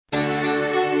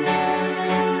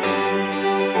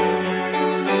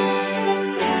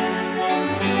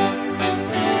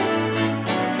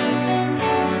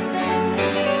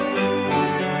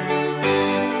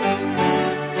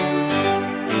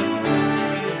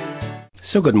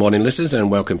So good morning, listeners, and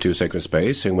welcome to Sacred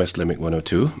Space in West Limerick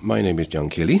 102. My name is John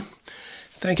Keeley.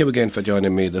 Thank you again for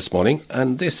joining me this morning.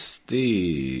 And this,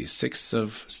 the 6th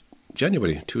of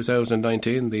January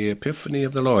 2019, the Epiphany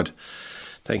of the Lord.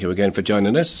 Thank you again for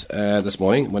joining us this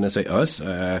morning. When I say us,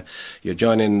 you're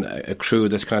joining a crew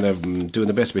that's kind of doing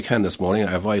the best we can this morning.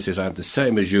 Our voices aren't the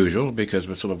same as usual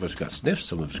because some of us got sniffs,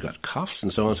 some of us got coughs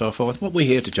and so on and so forth. But we're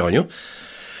here to join you.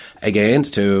 Again,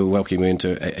 to welcome you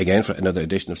into, for another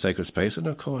edition of Sacred Space. And,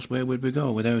 of course, where would we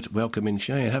go without welcoming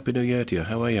Shane? Happy New Year to you.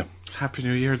 How are you? Happy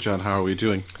New Year, John. How are we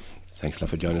doing? Thanks a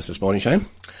lot for joining us this morning, Shane.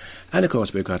 And, of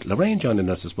course, we've got Lorraine joining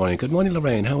us this morning. Good morning,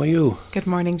 Lorraine. How are you? Good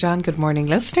morning, John. Good morning,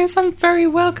 listeners. I'm very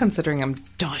well, considering I'm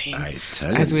dying, I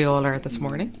tell you. as we all are this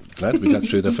morning. Glad we got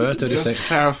through the first. Just to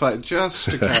clarify,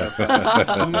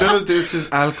 none of this is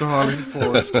alcohol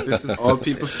enforced. This is all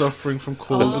people suffering from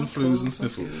colds and flus and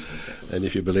sniffles. And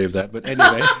if you believe that. But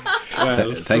anyway,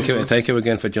 thank you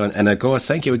again for joining. And, of course,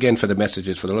 thank you again for the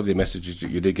messages, for the lovely messages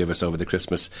you did give us over the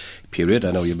Christmas period.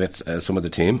 I know you met some of the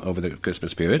team over the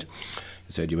Christmas period.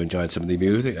 You said you enjoyed some of the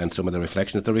music and some of the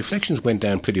reflections. The reflections went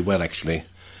down pretty well, actually.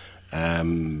 A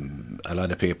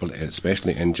lot of people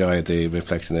especially enjoyed the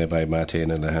reflection there by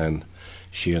Martin and Lehan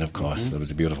Sheehan, of course. That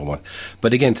was a beautiful one.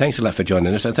 But again, thanks a lot for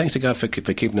joining us, and thanks to God for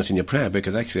keeping us in your prayer,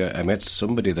 because actually I met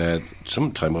somebody there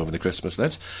sometime over the Christmas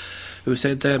night who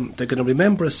said they're going to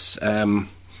remember us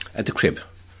at the crib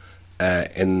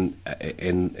in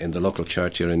the local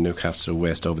church here in Newcastle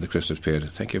West over the Christmas period.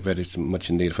 Thank you very much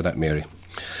indeed for that, Mary.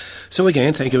 So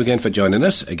again, thank you again for joining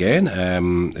us again.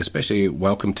 Especially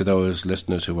welcome to those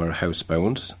listeners who are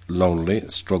housebound, lonely,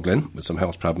 struggling with some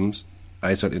health problems.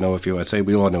 I certainly know a few. I'd say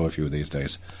we all know a few these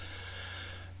days.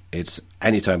 It's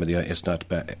any time of the year. It's not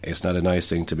a nice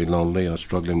thing to be lonely or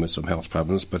struggling with some health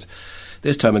problems, but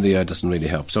this time of the year doesn't really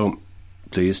help. So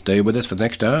please stay with us for the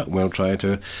next hour. We'll try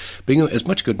to bring you as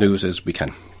much good news as we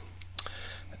can.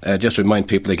 Just to remind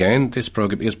people again, this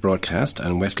programme is broadcast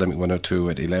on West Limerick 102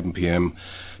 at 11 p.m.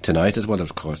 tonight, as well as,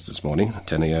 of course, this morning,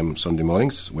 10 a.m. Sunday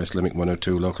mornings, West Limerick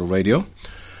 102 local radio.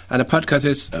 And a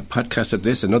podcast of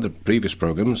this and other previous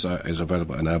programmes is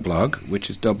available on our blog,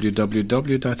 which is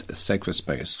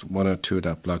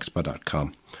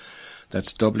www.sacredspace102.blogspot.com.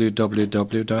 That's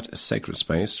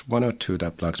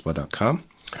www.sacredspace102.blogspot.com.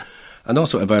 And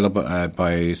also available on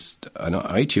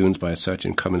iTunes by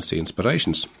searching Come and See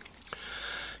Inspirations.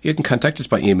 You can contact us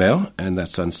by email, and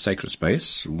that's on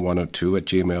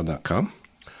sacredspace102@gmail.com.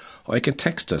 Or you can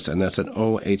text us, and that's at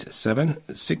 087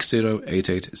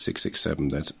 6088 667.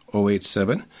 That's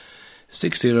 087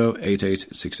 6088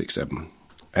 667.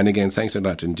 And again, thanks a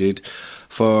lot indeed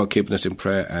for keeping us in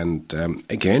prayer. And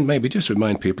again, maybe just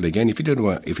remind people again, if you do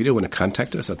want to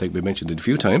contact us, I think we mentioned it a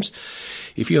few times.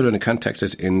 If you want to contact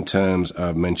us in terms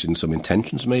of mentioning some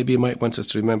intentions, maybe you might want us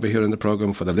to remember here in the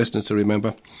program for the listeners to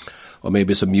remember, or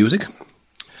maybe some music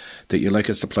that you'd like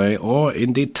us to play, or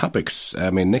indeed topics.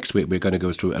 I mean, next week we're going to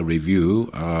go through a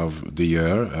review of the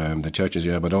year, the church's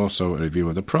year, but also a review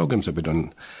of the programs that we've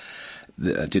done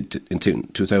in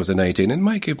 2018. It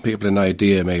might give people an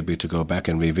idea maybe to go back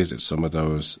and revisit some of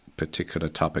those particular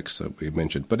topics that we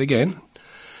mentioned. But again,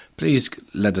 please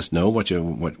let us know what you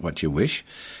wish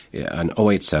on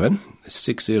 087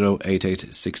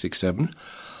 6088 667.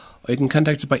 Or you can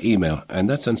contact us by email, and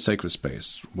that's on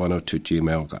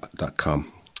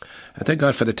sacredspace102@gmail.com. And thank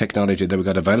God for the technology that we've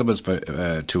got available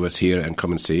to us here and Come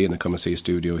and See, in the Come and See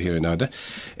studio here in Arda,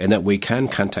 and that we can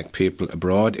contact people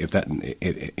abroad if that,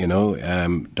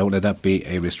 don't let that be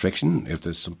a restriction. If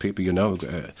there's some people who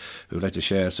would like to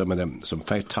share some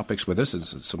faith topics with us and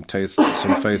some faith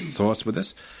thoughts with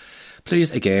us,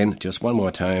 please, again, just one more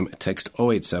time, text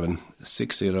 087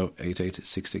 6088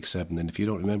 667. And if you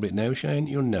don't remember it now, Shane,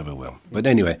 you never will. But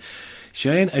anyway,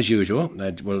 Shane, as usual,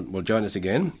 will join us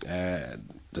again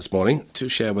this morning to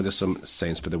share with us some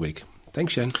saints for the week.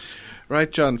 Thanks, Shane. Right,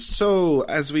 John. So,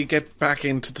 as we get back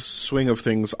into the swing of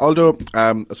things, although,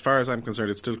 as far as I'm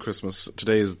concerned, it's still Christmas.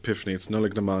 Today is Epiphany. It's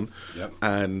Nuagadh Naman. Yep.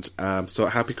 And so,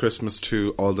 happy Christmas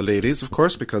to all the ladies, of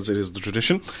course, because it is the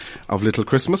tradition of Little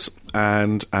Christmas,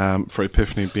 and for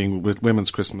Epiphany being with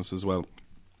Women's Christmas as well.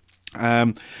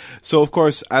 So, of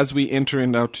course, as we enter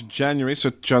in now to January, so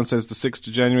John says the 6th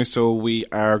of January, so we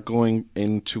are going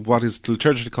into what is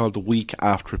liturgically called the week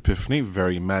after Epiphany,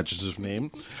 very imaginative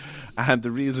name. And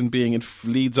the reason being it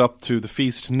leads up to the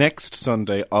feast next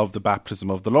Sunday of the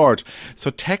baptism of the Lord. So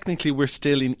technically we're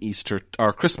still in Easter,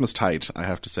 or Christmastide, I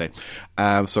have to say.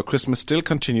 So Christmas still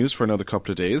continues for another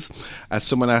couple of days. As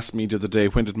someone asked me the other day,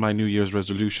 when did my New Year's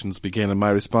resolutions begin? And my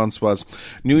response was,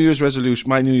 my New Year's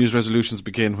resolutions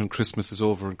begin when Christmas is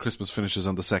over and Christmas finishes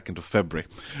on the 2nd of February.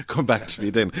 Come back to me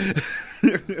then.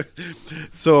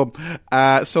 So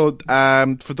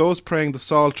for those praying the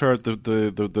Psalter, the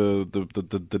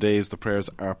days, the prayers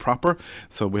are proper.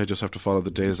 So we just have to follow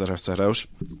the days that are set out.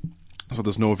 So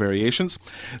there's no variations.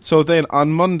 So then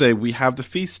on Monday we have the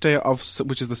feast day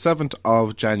which is the 7th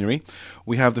of January.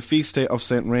 We have the feast day of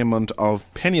St. Raymond of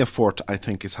Peñafort, I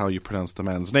think is how you pronounce the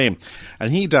man's name.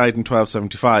 And he died in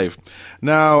 1275.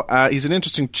 Now, he's an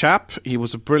interesting chap. He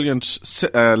was a brilliant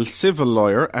civil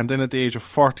lawyer, and then at the age of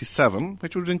 47,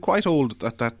 which would have been quite old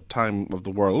at that time of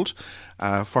the world,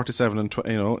 47 in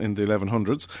the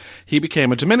 1100s, he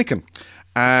became a Dominican.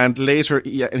 And later,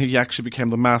 he actually became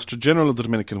the Master General of the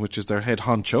Dominican, which is their head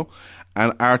honcho,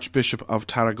 and Archbishop of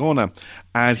Tarragona.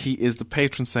 And he is the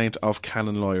patron saint of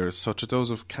canon lawyers. So to those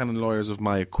of canon lawyers of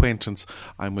my acquaintance,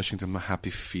 I'm wishing them a happy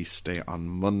feast day on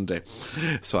Monday.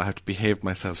 So I have to behave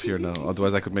myself here now,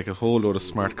 otherwise I could make a whole load of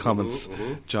smart comments.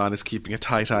 John is keeping a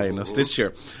tight eye on us this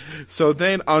year. So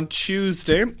then on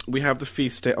Tuesday, we have the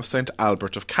feast day of St.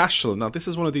 Albert of Cashel. Now this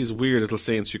is one of these weird little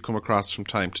saints you come across from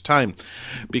time to time,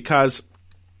 because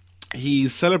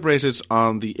he's celebrated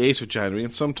on the 8th of January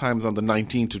and sometimes on the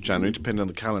 19th of January, depending on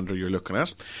the calendar you're looking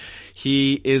at.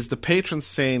 He is the patron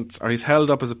saint, or he's held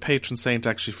up as a patron saint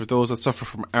actually for those that suffer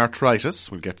from arthritis.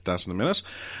 We'll get to that in a minute.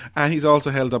 And he's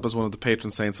also held up as one of the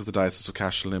patron saints of the Diocese of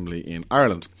Cashel-Nimley in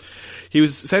Ireland. He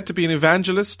was said to be an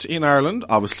evangelist in Ireland,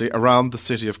 obviously, around the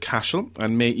city of Cashel,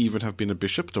 and may even have been a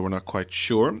bishop, though we're not quite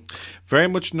sure. Very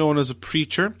much known as a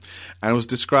preacher, and was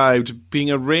described being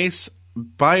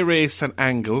by race and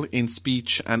angle in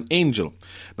speech an angel.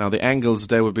 Now the angles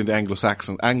there would be the angles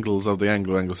of the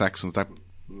Anglo-Saxons, that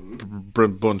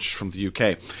bunch from the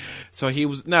UK. So he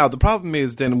was. Now the problem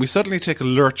is then we suddenly take a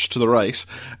lurch to the right,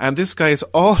 and this guy is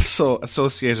also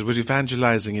associated with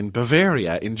evangelizing in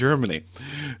Bavaria in Germany.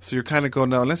 So you're kind of going,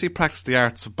 now unless he practiced the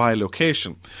arts of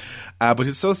bilocation. But he's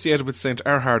associated with St.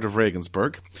 Erhard of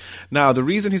Regensburg. Now, the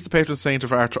reason he's the patron saint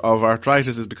of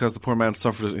arthritis is because the poor man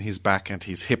suffered it in his back and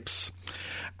his hips.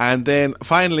 And then,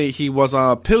 finally, he was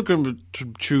a pilgrim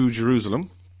to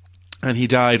Jerusalem, and he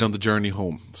died on the journey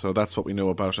home. So that's what we know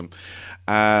about him.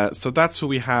 So that's who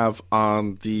we have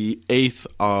on the 8th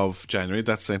of January.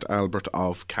 That's St. Albert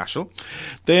of Cashel.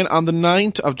 Then on the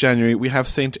 9th of January, we have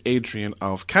St. Adrian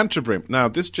of Canterbury. Now,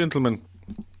 this gentleman,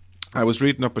 I was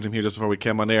reading up with him here just before we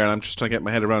came on air, and I'm just trying to get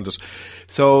my head around it.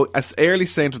 So, as early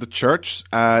saint of the church,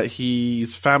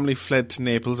 his family fled to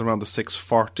Naples around the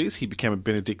 640s. He became a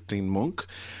Benedictine monk.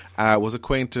 Was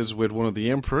acquainted with one of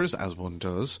the emperors, as one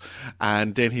does,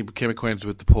 and then he became acquainted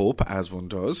with the Pope, as one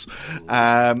does.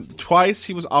 Twice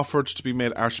he was offered to be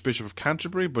made Archbishop of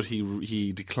Canterbury, but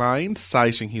he declined,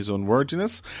 citing his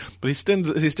unworthiness. But he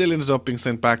still ended up being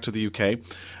sent back to the UK,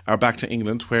 or back to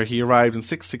England, where he arrived in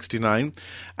 669,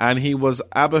 and he was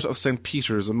Abbot of St.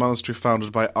 Peter's, a monastery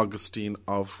founded by Augustine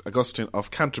of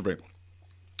Canterbury.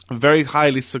 A very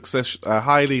highly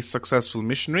successful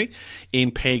missionary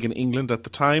in pagan England at the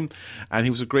time, and he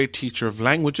was a great teacher of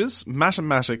languages,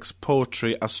 mathematics,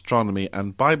 poetry, astronomy,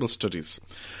 and Bible studies.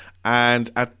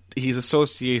 And he's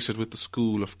associated with the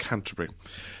School of Canterbury.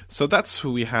 So that's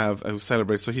who we have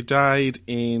celebrate. So he died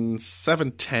in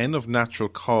 710 of natural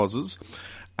causes,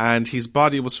 and his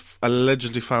body was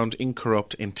allegedly found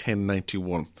incorrupt in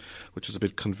 1091, which is a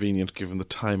bit convenient given the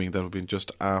timing. That would have been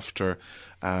just after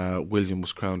William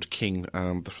was crowned king,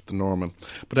 the Norman.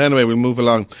 But anyway, we'll move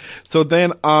along. So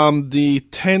then on the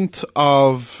 10th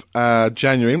of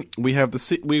January, we have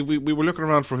we were looking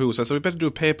around for who. So we better do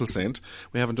a papal saint.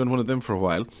 We haven't done one of them for a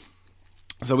while.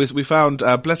 So we found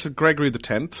Blessed Gregory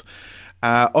X,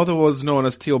 otherwise known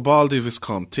as Theobaldo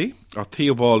Visconti, or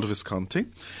Theobald Visconti.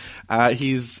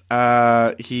 His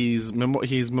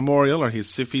memorial, or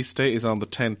his feast day, is on the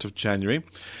 10th of January.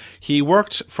 He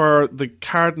worked for the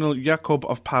Cardinal Jacob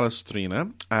of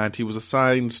Palestrina, and he was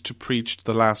assigned to preach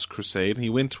the last crusade. He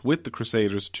went with the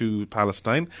crusaders to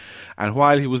Palestine, and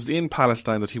while he was in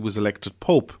Palestine, that he was elected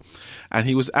pope. And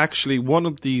he was actually one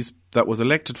of these that was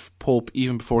elected pope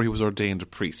even before he was ordained a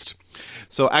priest.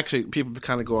 So actually, people were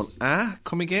kind of going,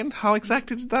 come again? How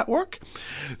exactly did that work?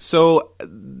 So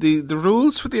the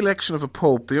rules for the election of a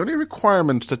pope, the only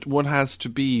requirement that one has to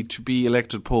be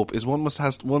elected pope is one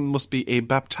must be a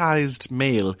baptized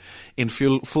male in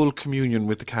full communion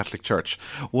with the Catholic Church.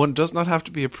 One does not have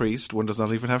to be a priest. One does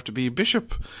not even have to be a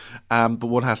bishop, but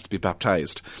one has to be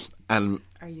baptized. And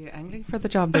are you angling for the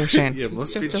job there, Shane? You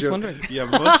must be just wondering. You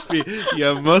must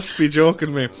be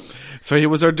joking me. So he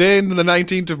was ordained on the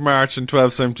 19th of March in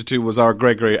 1272 was our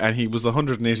Gregory, and he was the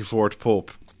 184th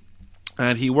Pope.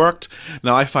 And he worked.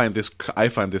 Now I find this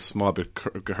small bit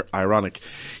ironic.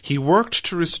 He worked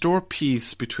to restore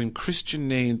peace between Christian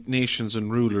nations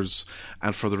and rulers,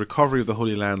 and for the recovery of the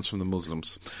Holy Lands from the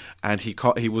Muslims. And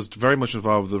he was very much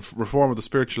involved with the reform of the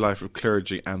spiritual life of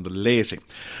clergy and the laity.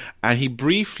 And he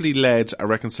briefly led a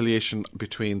reconciliation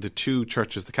between the two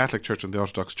churches, the Catholic Church and the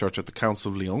Orthodox Church, at the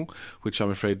Council of Lyon, which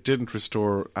I'm afraid didn't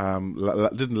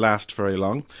didn't last very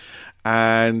long.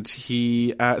 And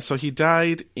he was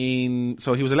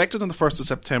elected on the 1st of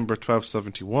September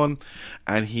 1271,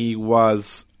 and he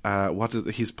was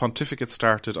his pontificate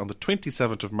started on the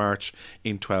 27th of March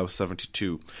in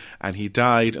 1272, and he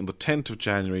died on the 10th of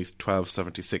January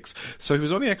 1276. So he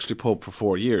was only actually Pope for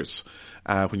 4 years,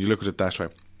 when you look at it that way.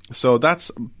 So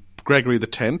that's Gregory the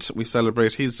 10th. We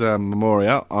celebrate his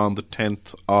Memoria on the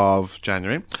 10th of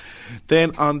January.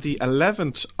 Then on the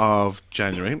 11th of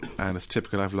January, and it's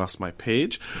typical, I've lost my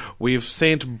page, we have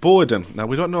Saint Boedin. Now,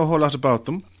 we don't know a whole lot about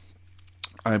them.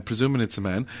 I'm presuming it's a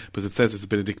man, because it says it's a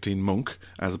Benedictine monk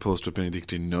as opposed to a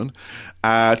Benedictine nun.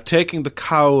 Taking the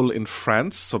cowl in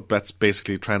France, so that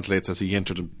basically translates as he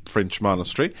entered a French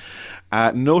monastery.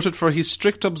 Noted for his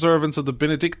strict observance of the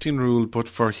Benedictine rule, but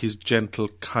for his gentle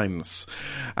kindness.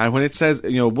 And when it says,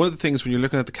 one of the things when you're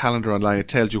looking at the calendar online, it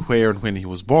tells you where and when he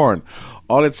was born.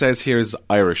 All it says here is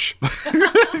Irish.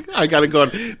 I gotta go.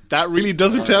 That really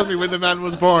doesn't tell me when the man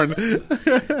was born.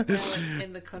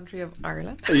 In the country of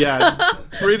Ireland. Yeah,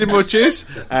 pretty much it.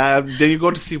 Then you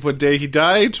go to see what day he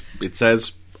died. It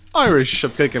says Irish.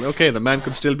 I'm thinking, okay, the man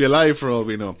could still be alive for all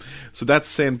we know. So that's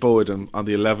Saint Boedin on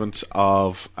the 11th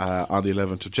of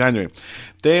January.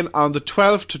 Then on the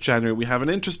 12th of January, we have an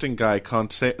interesting guy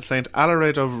called Saint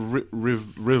Alared of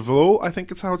Rivaux, I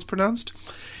think it's how it's pronounced.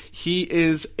 He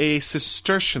is a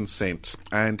Cistercian saint,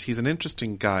 and he's an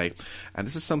interesting guy. And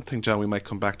this is something, John, we might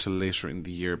come back to later in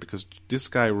the year, because this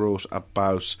guy wrote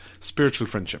about spiritual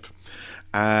friendship.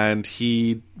 And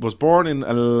he was born in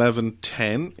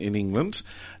 1110 in England.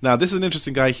 Now, this is an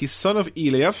interesting guy. He's son of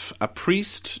Eliaf, a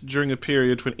priest during a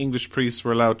period when English priests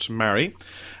were allowed to marry.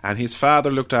 And his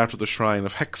father looked after the shrine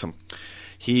of Hexham.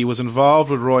 He was involved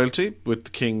with royalty,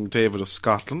 with King David of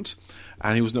Scotland.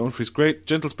 And he was known for his great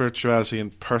gentle spirituality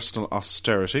and personal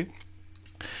austerity.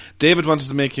 David wanted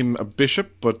to make him a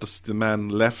bishop, but the man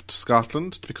left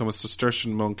Scotland to become a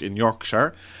Cistercian monk in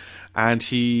Yorkshire. And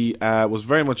he was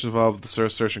very much involved with the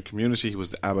Cistercian community. He was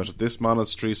the abbot of this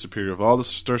monastery, superior of all the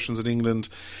Cistercians in England,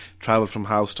 travelled from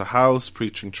house to house,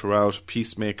 preaching throughout,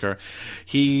 peacemaker.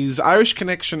 His Irish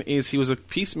connection is he was a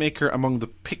peacemaker among the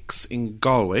Picts in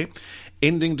Galway,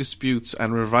 ending disputes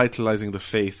and revitalising the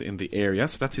faith in the area.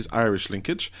 So that's his Irish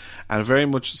linkage. And very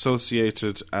much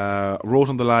associated, wrote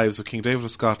on the lives of King David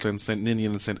of Scotland, St.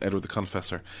 Ninian and St. Edward the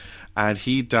Confessor. And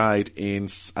he died in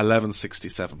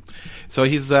 1167. So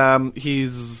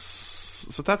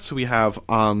so that's who we have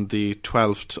on the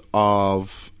 12th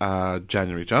of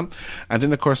January, John. And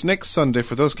then, of course, next Sunday,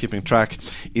 for those keeping track,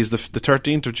 is the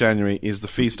 13th of January, is the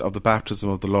Feast of the Baptism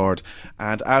of the Lord.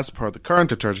 And as per the current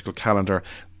liturgical calendar,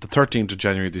 the 13th of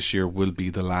January this year will be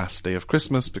the last day of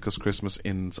Christmas, because Christmas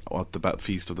ends at the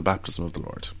Feast of the Baptism of the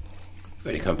Lord.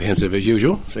 Very comprehensive as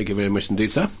usual. Thank you very much indeed,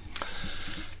 sir.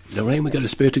 Lorraine, we got a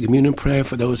spiritual communion prayer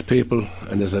for those people,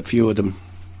 and there's a few of them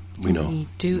we know. We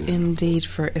do indeed,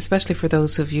 especially for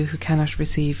those of you who cannot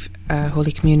receive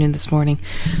Holy Communion this morning.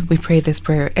 We pray this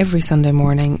prayer every Sunday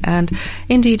morning, and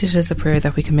indeed it is a prayer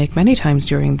that we can make many times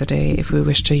during the day if we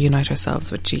wish to unite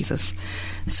ourselves with Jesus.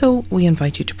 So we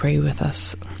invite you to pray with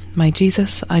us. My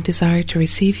Jesus, I desire to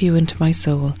receive you into my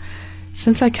soul.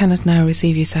 Since I cannot now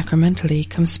receive you sacramentally,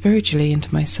 come spiritually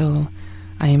into my soul.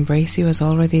 I embrace you as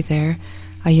already there.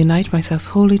 I unite myself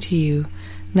wholly to you.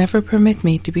 Never permit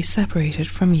me to be separated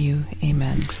from you.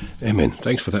 Amen. Amen.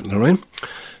 Thanks for that, Lorraine.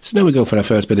 So now we go for our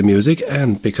first bit of music,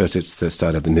 and because it's the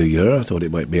start of the new year, I thought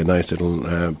it might be a nice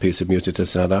little piece of music to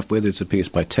start off with. It's a piece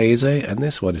by Taizé, and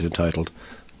this one is entitled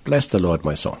Bless the Lord,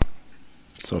 My Soul.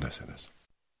 So let's say this.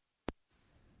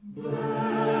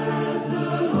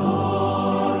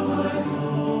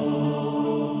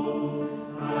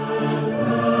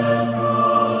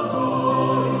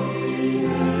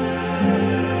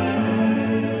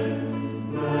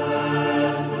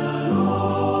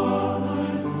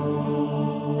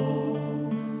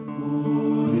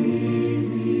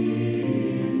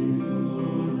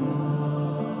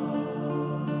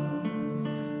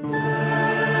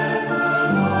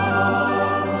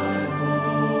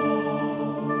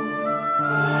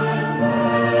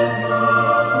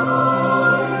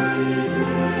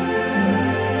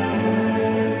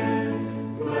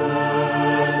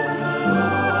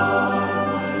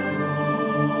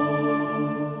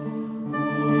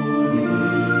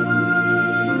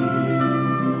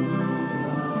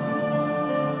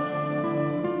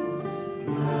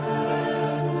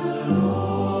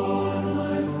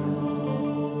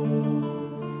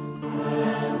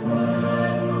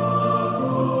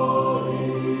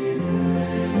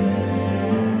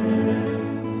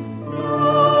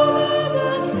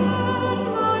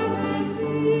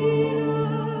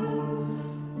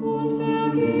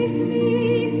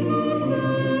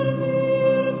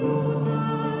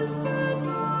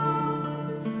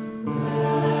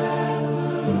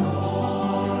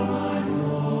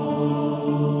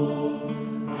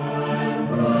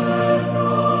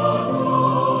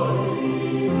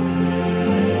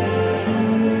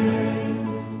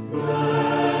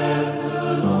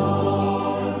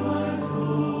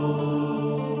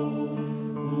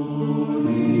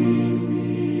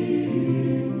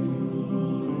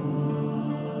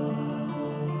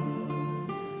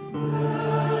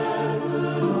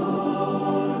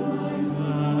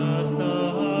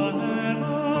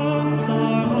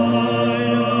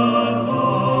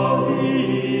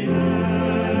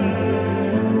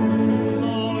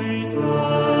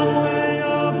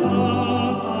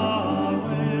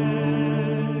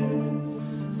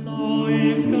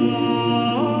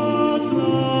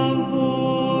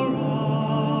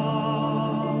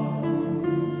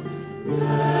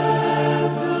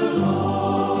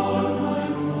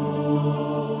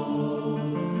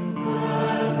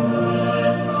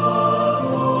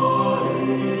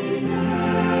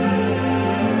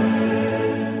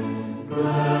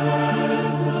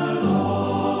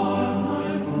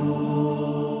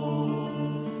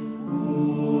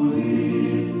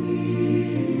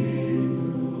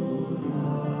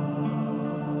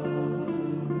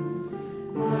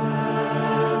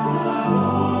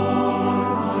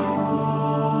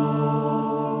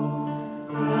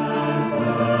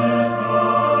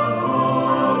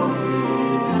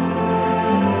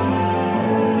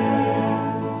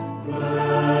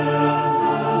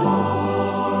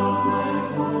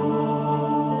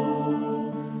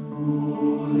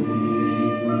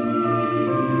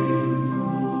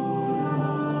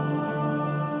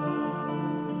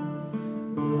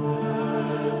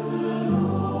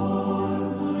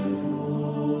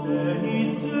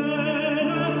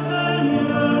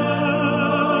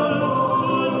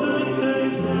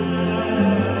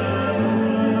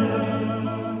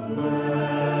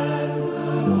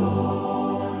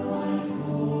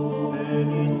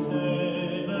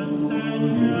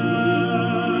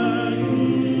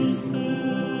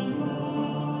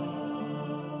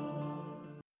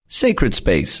 Sacred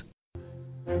Space.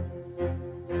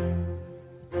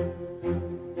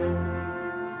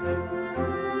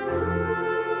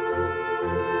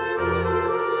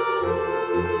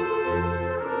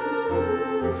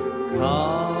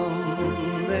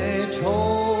 Come, they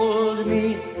told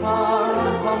me,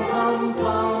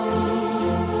 pa-rum-pum-pum-pum,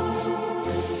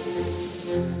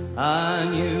 a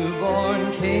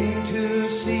newborn king to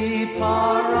see,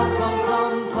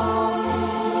 pa-rum-pum-pum-pum.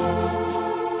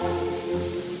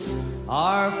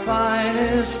 Our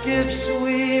finest gifts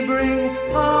we bring,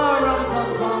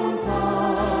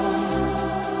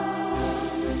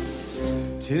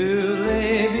 pa-rum-pum-pum-pum, to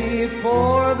lay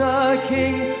before the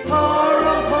king,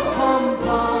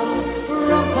 pa-rum-pum-pum-pum,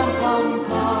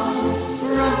 rum-pum-pum-pum,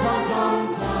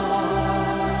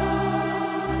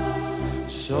 rum-pum-pum-pum.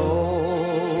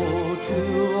 So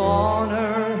to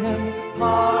honor him,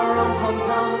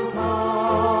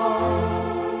 pa-rum-pum-pum-pum,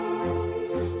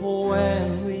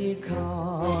 when we come.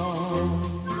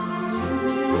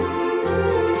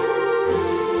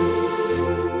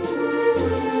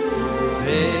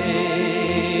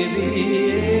 Baby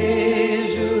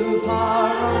Yesu,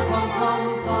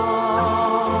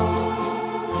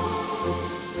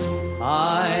 pa-rum-pum-pum-pum,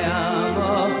 I am a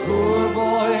poor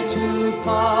boy too,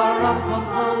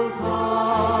 pa-rum-pum-pum-pum.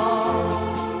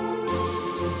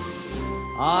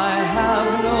 I have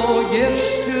no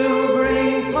gifts to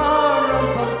bring,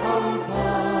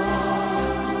 pa-rum-pum-pum-pum,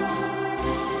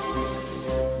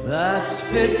 that's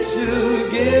fit to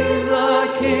give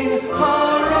the king,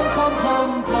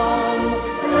 pa-rum-pum-pum-pum,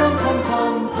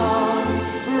 rum-pum-pum-pum,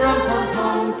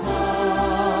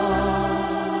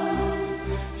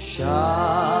 rum-pum-pum-pum.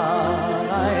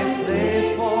 Shall I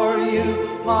play for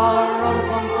you,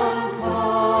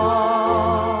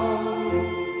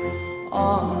 pa-rum-pum-pum-pum,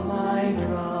 on my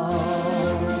drum?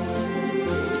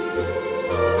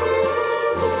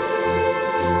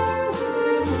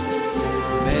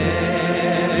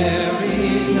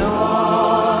 Mary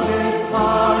nodded,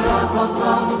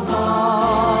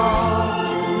 pa-rum-pum-pum-pum,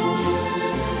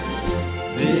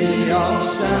 the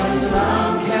ox and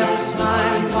lamb kept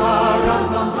time,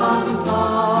 pa-rum-pum-pum-pum.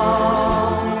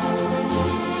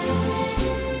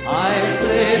 I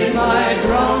played my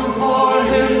drum for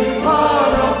him,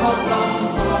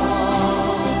 pa-rum-pum-pum-pum.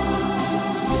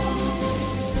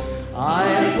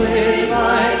 I played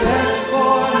my best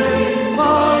for him,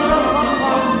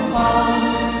 pa-rum-pum-pum-pum,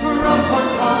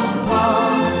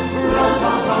 rum-pum-pum-pum,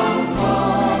 rum-pum-pum-pum.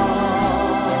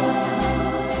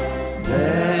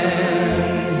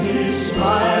 Then he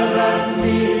smiled at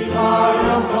me,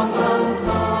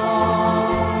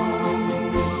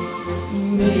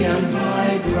 pa-rum-pum-pum-pum, me and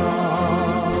my drum,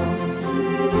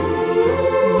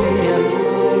 me and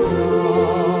my drum,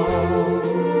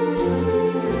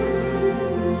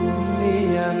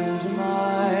 me and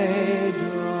my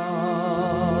drum.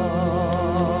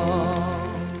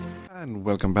 And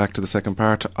welcome back to the second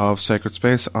part of Sacred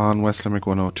Space on West Limerick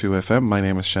 102 FM. My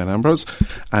name is Shane Ambrose,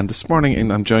 and this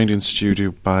morning I'm joined in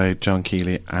studio by John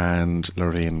Keeley and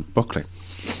Lorraine Buckley.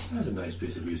 That's a nice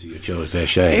piece of music you chose there,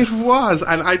 Shane. It was,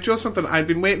 and I just something I'd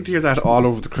been waiting to hear that all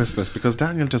over the Christmas, because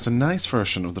Daniel does a nice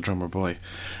version of The Drummer Boy,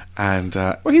 and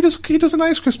well, he does a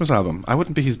nice Christmas album. I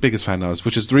wouldn't be his biggest fan now,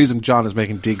 which is the reason John is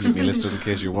making digs at me, listeners, in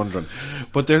case you're wondering.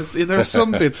 But there's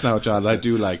some bits now, John, I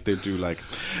do like. They do like.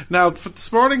 Now, for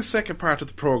this morning's second part of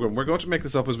the programme, we're going to make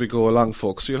this up as we go along,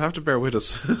 folks. So you'll have to bear with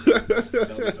us. Go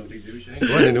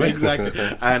on, anyway. Exactly.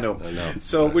 I know.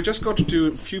 So we're just going to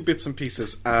do a few bits and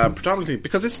pieces, predominantly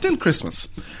because it's still Christmas.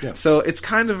 Yeah. So it's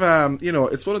kind of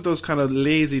it's one of those kind of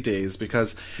lazy days,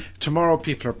 because tomorrow a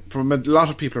lot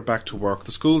of people are back to work.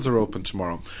 The schools are open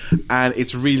tomorrow, and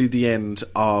it's really the end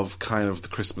of kind of the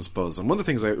Christmas buzz. And one of the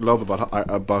things I love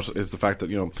about is the fact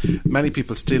that many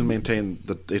people still maintain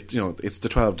that it's the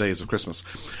 12 days of Christmas,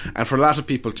 and for a lot of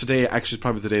people today actually is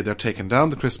probably the day they're taking down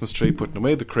the Christmas tree, putting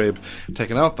away the crib,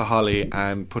 taking out the holly,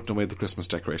 and putting away the Christmas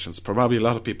decorations. Probably a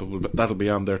lot of people that'll be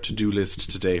on their to-do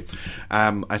list today.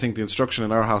 I think the instruction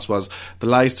in our house was the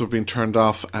lights were being turned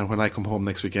off, and when I come home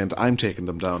next weekend I'm taking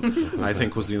them down. I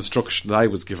think was the instruction that I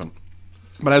was given.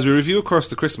 But as we review, of course,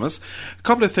 the Christmas, a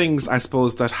couple of things, I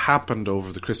suppose, that happened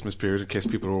over the Christmas period, in case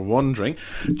people were wondering.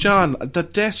 John, the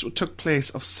death took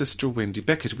place of Sister Wendy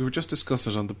Beckett. We were just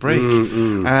discussing it on the break.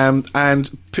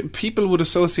 And people would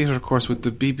associate her, of course, with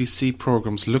the BBC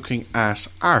programmes looking at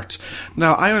art.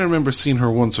 Now, I only remember seeing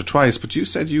her once or twice, but you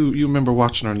said you remember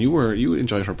watching her and you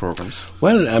enjoyed her programmes.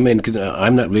 Well, I mean,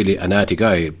 I'm not really an arty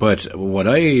guy, but what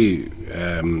I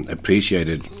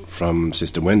appreciated from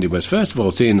Sister Wendy was, first of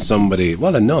all, seeing somebody,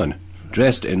 well, a nun,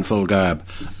 dressed in full garb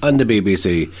on the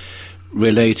BBC,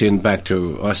 relating back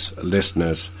to us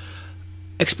listeners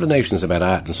explanations about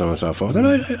art and so on and so forth, and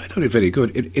I thought it very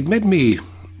good. It made me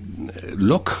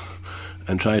look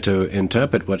and try to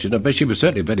interpret what but she was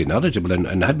certainly very knowledgeable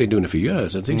and had been doing it for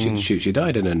years. I think she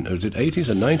died in was it 80s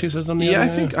and 90s or something? Yeah,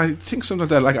 I think something like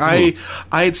that. Like I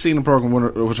had seen a program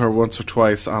with her once or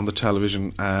twice on the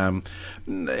television, and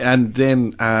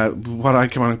then what I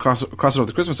came on across it over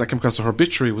the Christmas, I came across her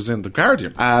obituary was in the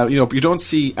Guardian. You don't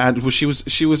see, and it was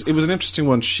an interesting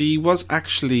one. She was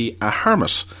actually a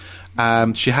hermit.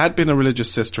 She had been a religious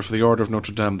sister for the Order of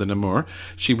Notre Dame de Namur.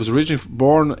 She was originally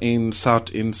born in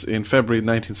February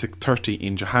 1930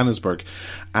 in Johannesburg,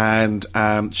 and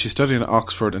she studied in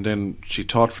Oxford, and then she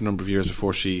taught for a number of years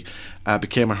before she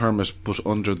became a hermit, but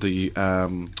under the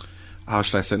how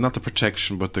should I say, not the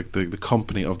protection, but the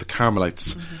company of the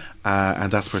Carmelites.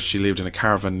 And that's where she lived in a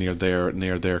caravan near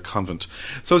their convent.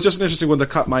 So it's just an interesting one that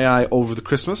caught my eye over the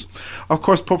Christmas. Of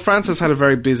course, Pope Francis had a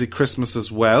very busy Christmas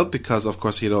as well, because of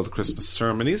course he had all the Christmas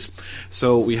ceremonies.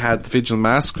 So we had the Vigil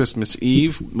Mass Christmas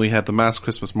Eve, we had the Mass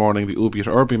Christmas morning, the Ubi et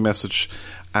Urbi message,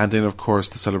 and then of course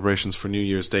the celebrations for New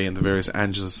Year's Day and the various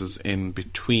angeluses in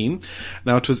between.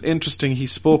 Now it was interesting, he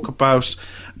spoke about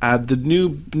the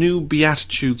new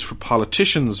Beatitudes for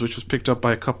politicians, which was picked up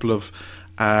by a couple of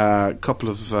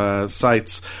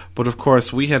sites, but of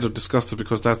course we had discussed it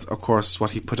because that's of course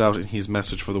what he put out in his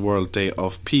message for the World Day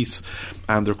of Peace,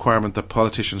 and the requirement that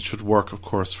politicians should work of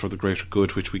course for the greater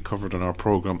good, which we covered on our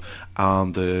programme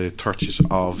on the 30th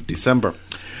of December.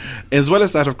 As well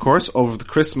as that, of course, over the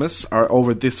Christmas, or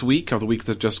over this week, or the week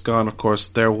that just gone, of course,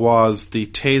 there was the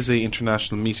TESE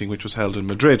International Meeting, which was held in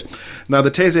Madrid. Now,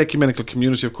 the TESE Ecumenical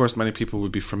Community, of course, many people will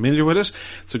be familiar with it.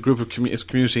 It's a group of it's a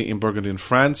community in Burgundy in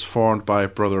France, formed by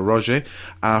Brother Roger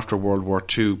after World War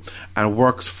II, and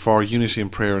works for unity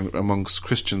and prayer amongst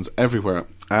Christians everywhere.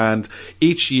 And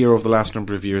each year, over the last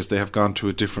number of years, they have gone to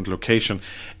a different location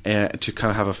to kind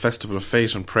of have a festival of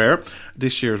faith and prayer.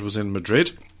 This year it was in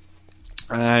Madrid.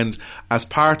 And as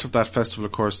part of that festival,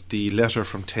 of course, the letter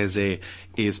from TESE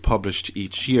is published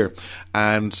each year,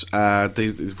 and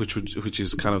which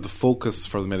is kind of the focus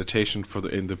for the meditation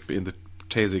in the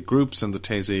TESE groups and the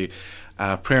TESE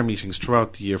prayer meetings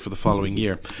throughout the year for the following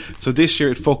year. So this year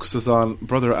it focuses on,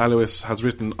 Brother Alois has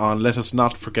written on, let us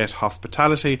not forget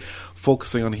hospitality,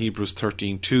 focusing on Hebrews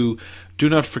 13:2. Do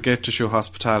not forget to show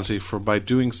hospitality, for by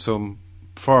doing so,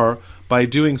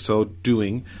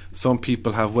 some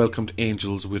people have welcomed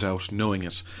angels without knowing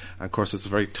it. And of course, it's a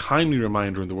very timely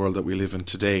reminder in the world that we live in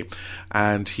today.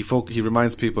 And he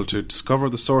reminds people to discover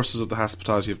the sources of the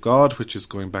hospitality of God, which is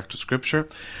going back to Scripture,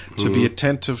 to be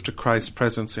attentive to Christ's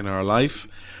presence in our life,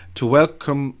 to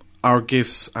welcome our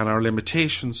gifts and our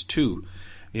limitations too.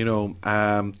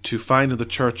 To find in the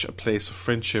church a place of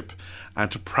friendship and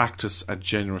to practice a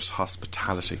generous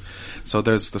hospitality. So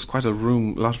there's quite a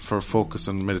lot for focus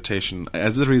and meditation,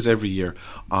 as there is every year,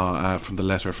 from the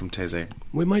letter from TESE.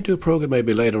 We might do a programme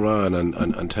maybe later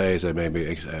on TESE. Maybe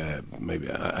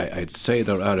I'd say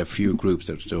there are a few groups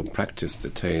that still practice the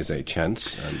TESE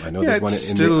chants. I know there's one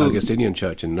in the Augustinian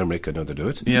Church in Limerick. I know they do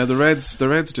it. Yeah, the Reds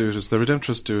do it. The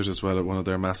Redemptorists do it as well at one of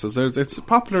their masses. It's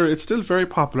popular. It's still very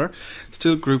popular.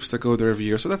 Still groups that go there every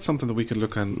year. So that's something that we can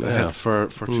look ahead for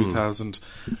 2019.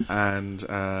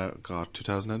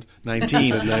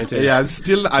 Yeah, I'm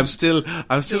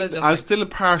still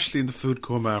partially in the food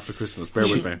coma after Christmas. Bear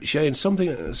with me. Shane,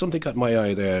 something caught my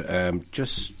eye there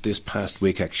just this past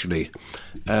week actually,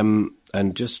 and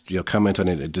just your comment on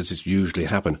it. Does this usually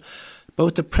happen?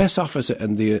 Both the press officer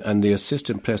and the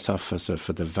assistant press officer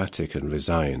for the Vatican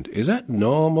resigned. Is that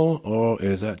normal, or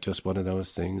is that just one of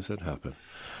those things that happen?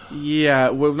 Yeah,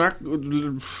 it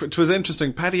was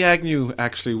interesting. Paddy Agnew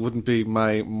actually wouldn't be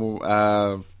my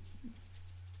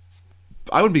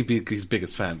I wouldn't be his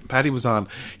biggest fan. Paddy was on.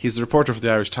 He's the reporter for the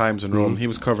Irish Times in Rome. He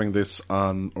was covering this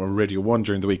on Radio 1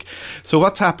 during the week. So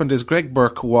what's happened is Greg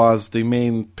Burke was the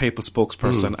main papal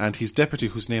spokesperson, and his deputy,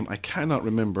 whose name I cannot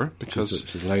remember because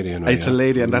it's a lady. It's a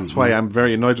lady, and that's why I'm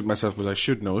very annoyed with myself, but I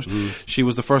should know it. She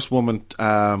was the first woman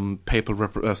papal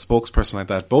spokesperson like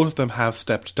that. Both of them have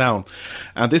stepped down,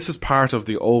 and this is part of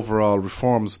the overall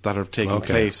reforms that are taking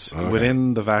place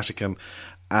within the Vatican.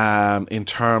 In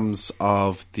terms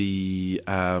of the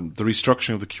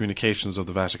restructuring of the communications of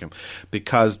the Vatican,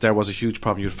 because there was a huge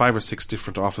problem. You had 5 or 6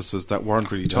 different offices that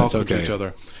weren't really talking to each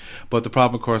other. But the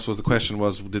problem, of course, the question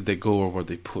was, did they go or were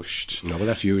they pushed? No, well,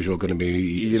 that's usual. Going to be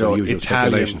usual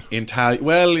speculation. In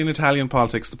Italian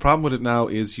politics, the problem with it now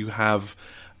is you have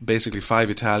basically 5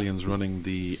 Italians running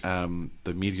the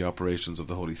media operations of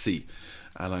the Holy See.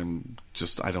 And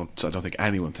I don't think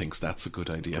anyone thinks that's a good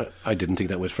idea. I didn't think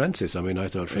that was Francis. I mean, I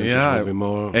thought Francis would be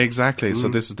more... Exactly. So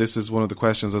this is one of the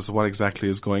questions as to what exactly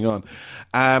is going on.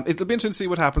 It'll be interesting to see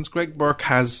what happens. Greg Burke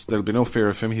there'll be no fear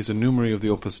of him. He's a numeri of the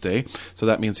Opus Dei, so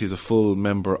that means he's a full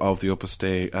member of the Opus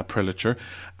Dei prelature.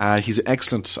 He's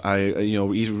excellent.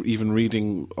 Even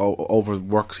reading over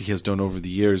works he has done over the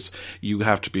years, you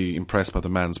have to be impressed by the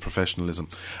man's professionalism.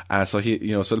 So it'll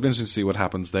be interesting to see what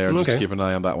happens there. Just keep an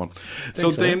eye on that one.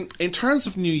 So then, in terms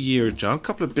of New Year, John, a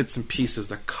couple of bits and pieces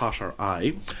that caught our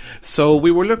eye. So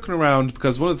we were looking around,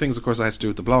 because one of the things, of course, I had to do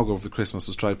with the blog over the Christmas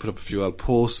was try to put up a few old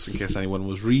posts in case anyone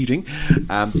was reading.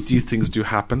 These things do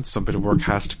happen. Some bit of work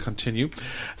has to continue.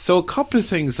 So a couple of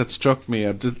things that struck me,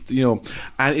 and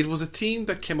it was a theme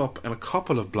that came up in a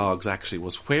couple of blogs, actually,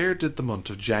 was where did the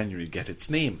month of January get its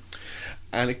name?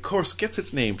 And, of course, gets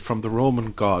its name from the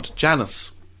Roman god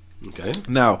Janus. Okay.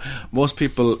 Now, most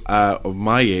people of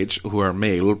my age who are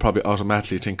male will probably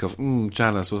automatically think of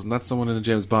Janus. Wasn't that someone in a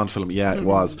James Bond film? Yeah, it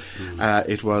was.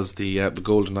 It was the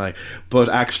Golden Eye. But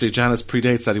actually, Janus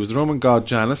predates that. He was the Roman god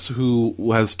Janus, who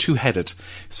was two-headed.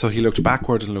 So he looked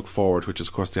backward and looked forward, which is,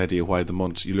 of course, the idea why the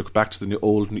month. You look back to the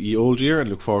old year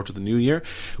and look forward to the new year,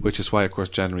 which is why, of course,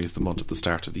 January is the month at the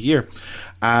start of the year.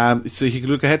 So he could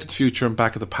look ahead to the future and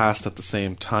back at the past at the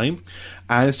same time.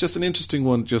 And it's just an interesting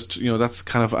one, that's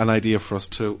kind of an idea for us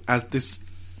to, at this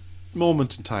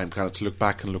moment in time, kind of to look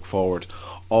back and look forward,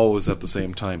 always at the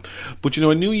same time. But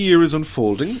a new year is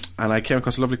unfolding, and I came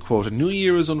across a lovely quote: "A new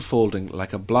year is unfolding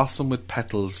like a blossom with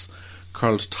petals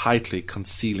curled tightly,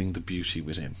 concealing the beauty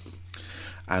within."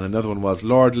 And another one was,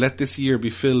 "Lord, let this year be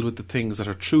filled with the things that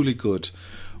are truly good,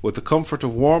 with the comfort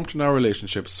of warmth in our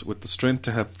relationships, with the strength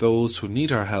to help those who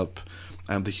need our help,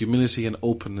 and the humility and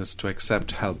openness to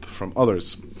accept help from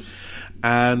others."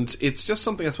 And it's just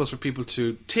something, I suppose, for people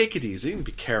to take it easy and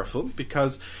be careful,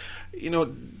 because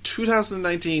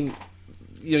 2019,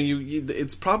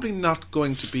 it's probably not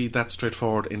going to be that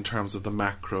straightforward in terms of the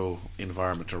macro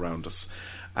environment around us.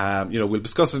 We'll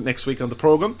discuss it next week on the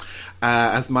programme,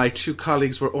 as my two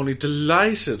colleagues were only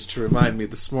delighted to remind me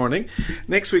this morning.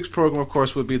 Next week's programme, of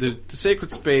course, will be the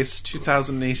Sacred Space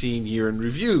 2018 Year in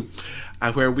Review,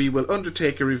 where we will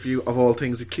undertake a review of all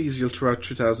things ecclesial throughout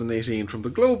 2018, from the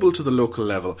global to the local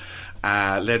level,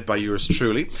 led by yours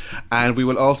truly. And we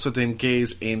will also then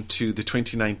gaze into the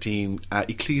 2019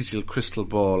 ecclesial crystal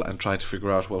ball and try to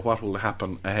figure out, what will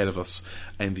happen ahead of us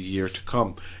in the year to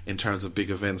come in terms of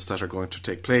big events that are going to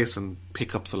take place and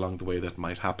pickups along the way that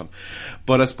might happen.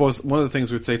 But I suppose one of the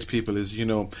things we'd say to people is,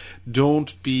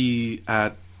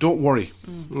 don't worry.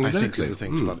 Exactly. I think is the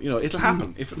thing. It'll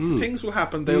happen. If things will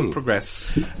happen, they'll progress.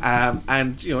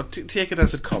 And take it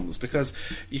as it comes, because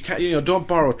you can't. Don't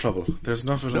borrow trouble. There's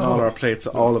enough of it on all our plates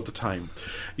all of the time.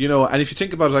 And if you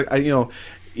think about it,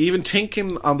 even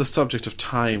thinking on the subject of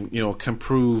time, can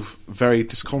prove very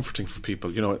discomforting for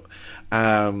people.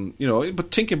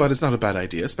 But thinking about it's not a bad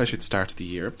idea, especially at the start of the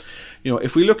year.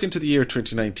 If we look into the year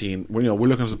 2019, we're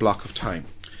looking at a block of time.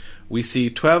 We see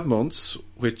 12 months,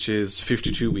 which is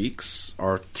 52 weeks,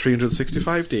 or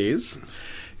 365 days.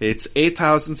 It's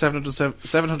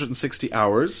 8,760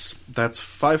 hours. That's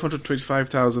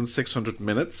 525,600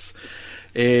 minutes.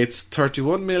 It's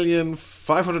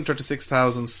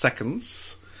 31,536,000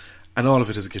 seconds. And all of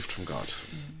it is a gift from God.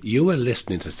 You were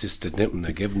listening to Sister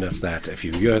Nipner giving us that a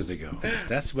few years ago.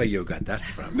 That's where you got that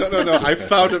from. No. I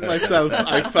found it myself.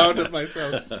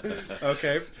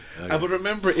 Okay. But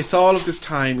remember, it's all of this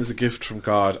time is a gift from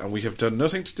God, and we have done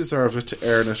nothing to deserve it, to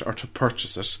earn it, or to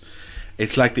purchase it.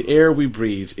 It's like the air we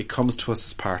breathe. It comes to us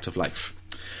as part of life.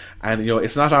 And,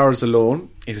 it's not ours alone.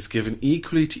 It is given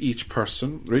equally to each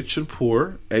person, rich and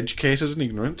poor, educated and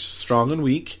ignorant, strong and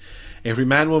weak. Every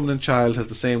man, woman and child has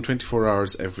the same 24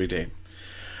 hours every day.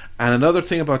 And another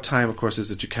thing about time, of course, is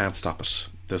that you can't stop it.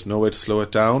 There's no way to slow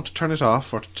it down, to turn it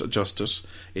off, or to adjust it.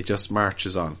 It just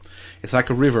marches on. It's like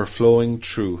a river flowing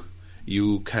through.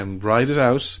 You can ride it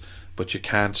out, but you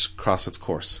can't cross its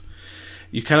course.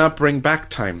 You cannot bring back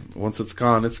time. Once it's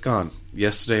gone, it's gone.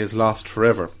 Yesterday is lost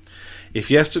forever. If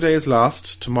yesterday is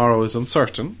lost, tomorrow is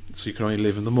uncertain, so you can only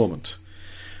live in the moment.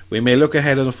 We may look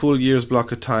ahead at a full year's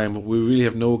block of time, but we really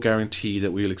have no guarantee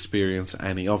that we'll experience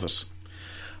any of it.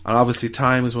 And obviously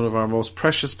time is one of our most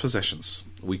precious possessions.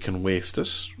 We can waste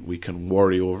it, we can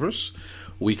worry over it,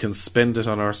 we can spend it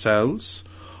on ourselves,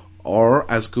 or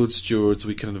as good stewards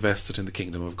we can invest it in the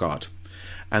kingdom of God.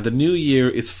 And the new year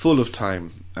is full of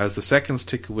time. As the seconds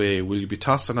tick away, will you be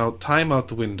tossing time out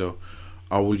the window,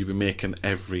 or will you be making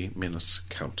every minute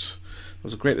count?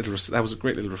 was a great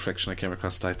little reflection I came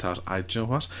across that I thought, do you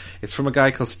know what? It's from a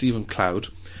guy called Stephen Cloud,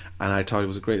 and I thought it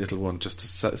was a great little one just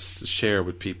to share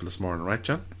with people this morning, right,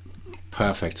 John?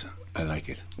 Perfect. I like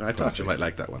it. I thought you might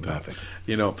like that one. Perfect.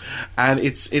 You know, and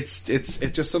it's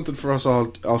just something for us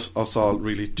all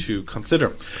really to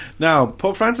consider. Now,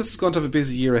 Pope Francis is going to have a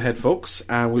busy year ahead, folks,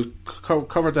 and we'll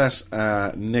cover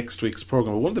that next week's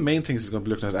programme. But one of the main things he's going to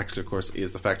be looking at, actually, of course,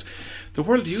 is the fact the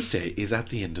World Youth Day is at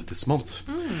the end of this month.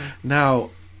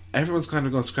 Now, everyone's kind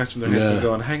of going scratching their heads and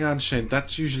going, hang on, Shane,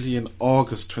 that's usually in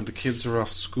August when the kids are off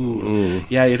school.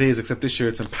 Yeah, it is, except this year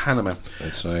it's in Panama.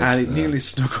 That's right. And it nearly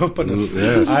snuck up on us.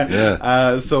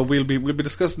 So we'll be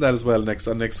discussing that as well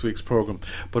on next week's programme.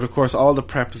 But of course, all the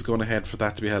prep is going ahead for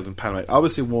that to be held in Panama. It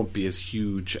obviously won't be as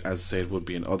huge as, say, it would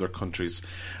be in other countries.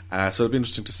 So it'll be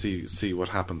interesting to see what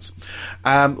happens.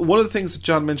 One of the things that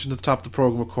John mentioned at the top of the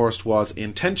programme, of course, was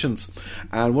intentions.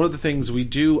 And one of the things we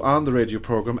do on the radio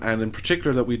programme, and in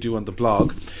particular that we do on the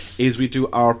blog, is we do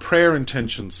our prayer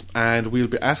intentions. And we'll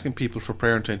be asking people for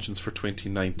prayer intentions for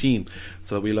 2019.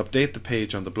 So we'll update the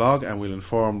page on the blog and we'll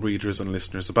inform readers and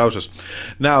listeners about it.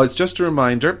 Now, it's just a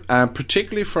reminder,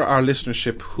 particularly for our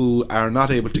listenership who are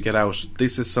not able to get out,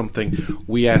 this is something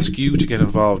we ask you to get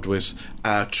involved with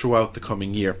throughout the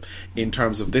coming year. In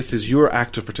terms of, this is your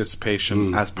active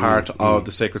participation as part of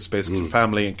the Sacred Space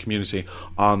family and community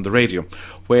on the radio,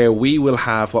 where we will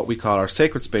have what we call our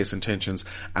Sacred Space intentions,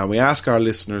 and we ask our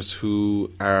listeners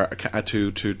who are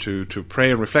to pray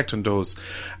and reflect on those.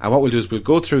 And what we'll do is we'll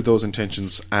go through those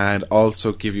intentions and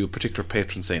also give you a particular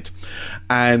patron saint.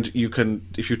 And you can,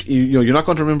 if you're not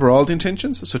going to remember all the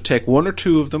intentions, so take one or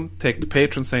two of them, take the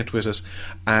patron saint with it,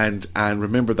 and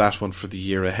remember that one for the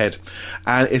year ahead.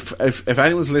 And if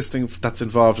anyone's listening that's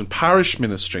involved in parish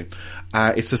ministry,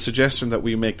 it's a suggestion that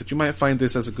we make that you might find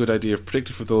this as a good idea,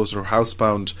 particularly for those who are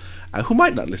housebound, who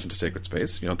might not listen to Sacred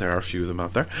Space. There are a few of them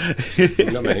out there.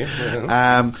 Not many.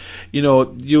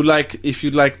 If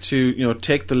you'd like to,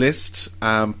 take the list,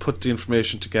 put the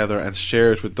information together and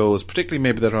share it with those, particularly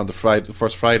maybe that are on the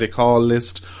first Friday call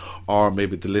list, or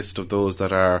maybe the list of those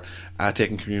that are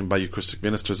taking communion by Eucharistic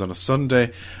ministers on a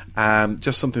Sunday.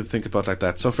 Just something to think about like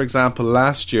that. So, for example,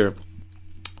 last year,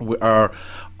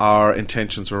 our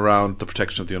intentions were around the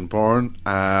protection of the unborn,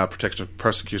 protection of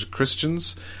persecuted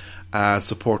Christians,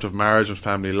 support of marriage and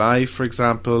family life, for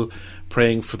example,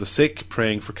 praying for the sick,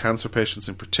 praying for cancer patients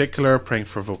in particular, praying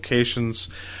for vocations,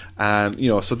 and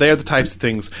so they're the types of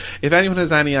things. If anyone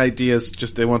has any ideas,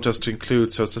 just they want us to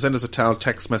include, so send us a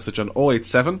text message on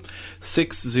 087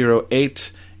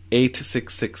 608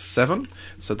 8667.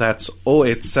 So that's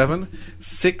 087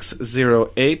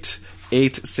 608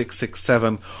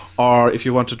 8667, or if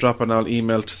you want to drop an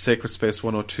email to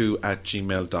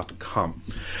sacredspace102@gmail.com.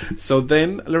 So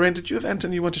then, Lorraine, did you have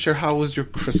anything you want to share? How was your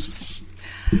Christmas?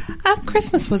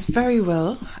 Christmas was very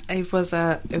well. It was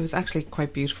actually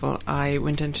quite beautiful. I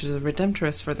went into the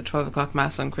Redemptorist for the 12 o'clock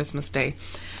Mass on Christmas Day,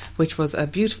 which was a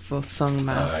beautiful sung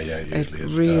Mass. It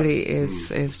really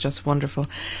is just wonderful.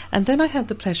 And then I had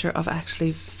the pleasure of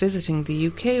actually visiting the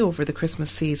UK over the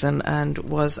Christmas season and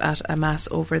was at a Mass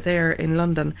over there in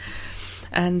London.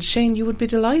 And Shane, you would be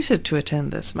delighted to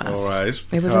attend this Mass. All right.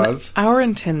 It was an hour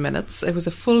and 10 minutes. It was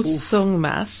a full sung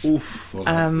Mass.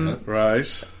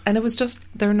 Right. And it was just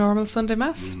their normal Sunday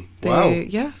Mass.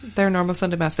 Yeah, their normal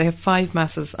Sunday Mass. They have 5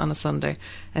 Masses on a Sunday,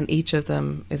 and each of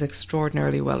them is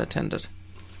extraordinarily well attended.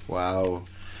 Wow.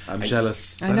 I'm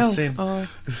jealous. I know.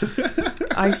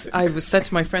 I was said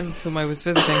to my friend whom I was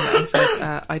visiting, I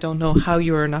said, I don't know how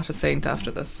you are not a saint after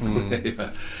this. One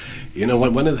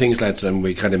of the things, lads,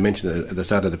 we kind of mentioned at the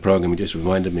start of the programme, it just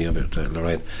reminded me of it,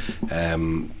 Lorraine.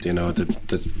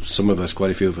 That some of us,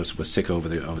 quite a few of us, were sick over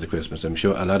the Christmas. I'm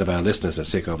sure a lot of our listeners are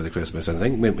sick over the Christmas, and I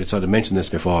think we sort of mentioned this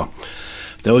before.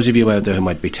 Those of you out there who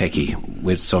might be techie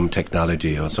with some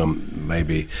technology, or some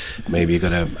maybe you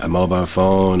got a mobile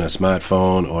phone, a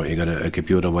smartphone, or you got a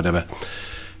computer, whatever,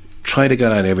 try to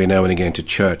get on every now and again to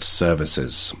church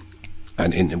services.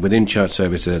 And within church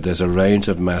services, there's a range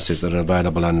of masses that are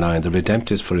available online. The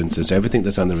Redemptorist, for instance, everything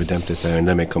that's on the Redemptorist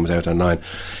Limit comes out online,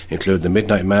 include the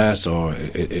midnight Mass, or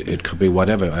it could be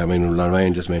whatever. I mean,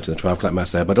 Lorraine just mentioned the 12 o'clock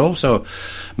Mass there, but also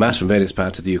Mass from various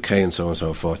parts of the UK and so on and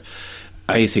so forth.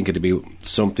 I think it'd be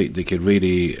something that could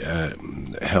really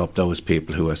help those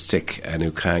people who are sick and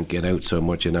who can't get out so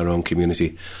much in their own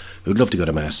community, who'd love to go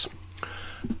to Mass.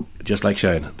 Just like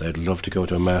Shane, they'd love to go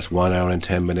to a Mass 1 hour and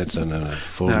 10 minutes and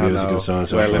full music and so on and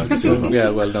so forth.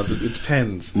 It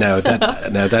depends. Now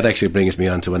that actually brings me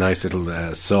on to a nice little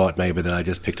thought maybe that I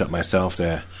just picked up myself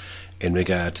there in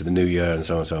regard to the new year and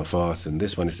so on and so forth. And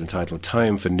this one is entitled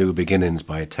Time for New Beginnings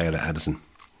by Taylor Addison.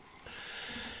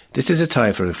 This is a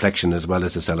time for reflection as well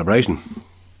as a celebration.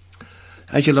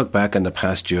 As you look back on the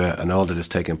past year and all that has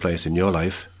taken place in your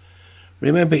life,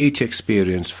 remember each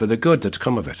experience for the good that's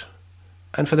come of it,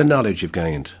 and for the knowledge you've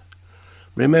gained.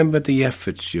 Remember the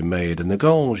efforts you made and the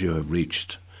goals you have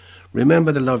reached.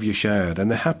 Remember the love you shared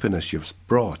and the happiness you've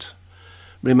brought.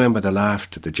 Remember the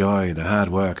laughter, the joy, the hard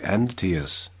work and the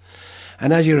tears.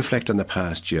 And as you reflect on the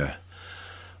past year,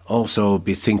 also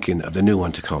be thinking of the new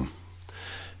one to come.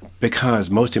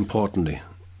 Because, most importantly,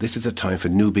 this is a time for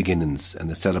new beginnings and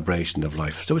the celebration of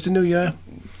life. So it's a new year.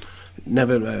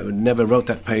 Never wrote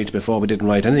that page before. We didn't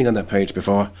write anything on that page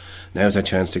before. Now's our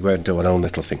chance to go out and do our own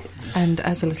little thing. And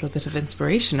as a little bit of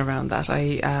inspiration around that,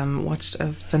 I watched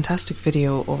a fantastic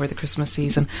video over the Christmas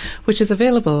season, which is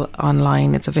available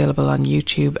online. It's available on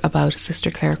YouTube, about Sister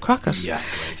Claire Crockett,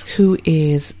 who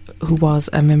was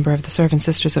a member of the Servant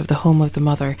Sisters of the Home of the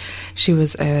Mother. She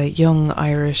was a young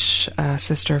Irish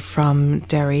sister from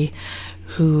Derry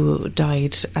who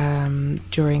died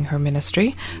during her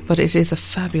ministry, but it is a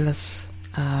fabulous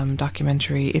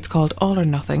documentary. It's called All or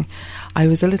Nothing. I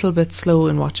was a little bit slow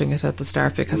in watching it at the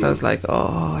start because I was like,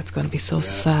 oh, it's going to be so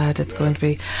sad.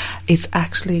 It's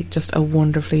actually just a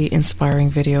wonderfully inspiring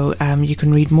video. You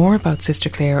can read more about Sister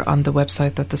Claire on the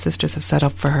website that the sisters have set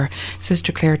up for her,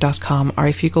 sisterclaire.com, or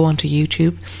if you go onto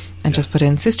YouTube and just put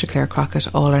in Sister Claire Crockett,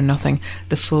 All or Nothing,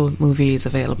 the full movie is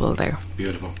available there.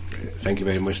 Beautiful. Thank you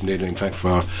very much indeed, in fact,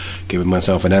 for giving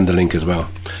myself and the link as well.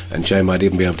 And Shane might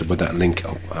even be able to put that link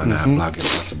up on our blog if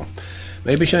possible.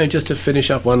 Maybe, Shane, just to finish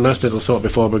off one last little thought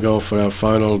before we go for our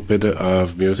final bit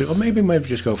of music, or maybe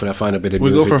just go for our final bit of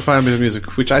music. We'll go for a final bit of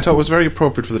music, which I thought was very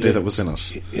appropriate for the day that was in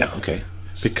it. Yeah, okay.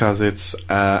 Because it's,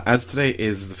 as today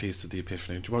is the Feast of the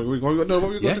Epiphany. Do you want to know what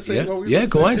we're going to say?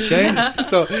 Go on, Shane.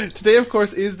 So, today, of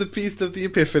course, is the Feast of the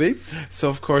Epiphany. So,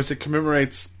 of course, it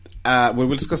commemorates... we'll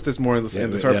discuss this more in the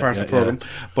third part of the program.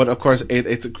 But of course,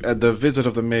 it's the visit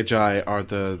of the Magi, or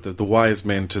the wise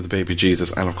men to the baby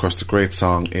Jesus, and of course, the great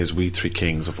song is "We Three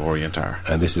Kings of Orient Are."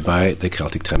 And this is by the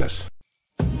Celtic Tenors.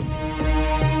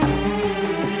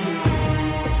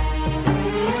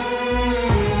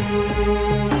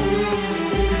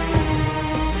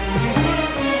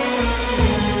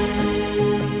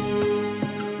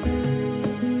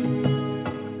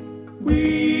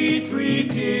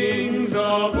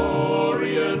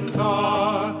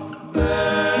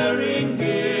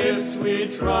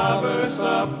 Traverse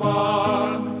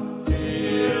afar,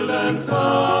 field and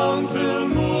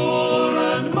fountain, moor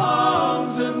and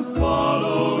mountain,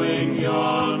 following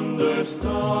yonder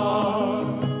star.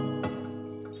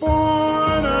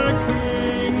 Born a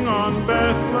king on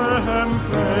Bethlehem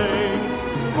plain,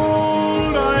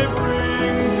 gold I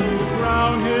bring to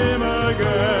crown him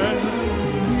again,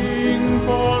 king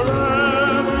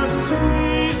forever,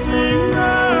 ceasing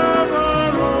never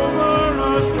over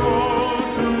us all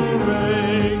to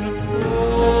reign.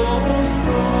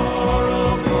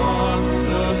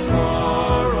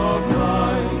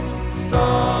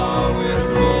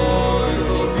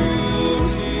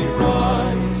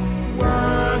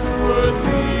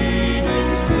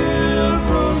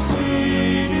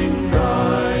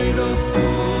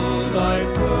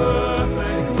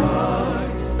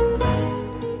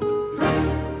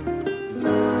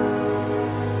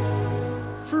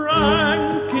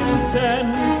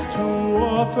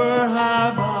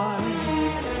 Have I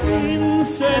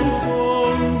incense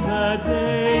owns a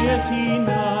deity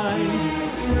nigh,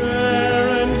 prayer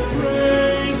and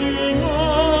praising,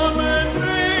 amen,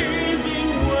 raising,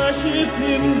 worship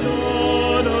him,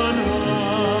 God on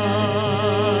high.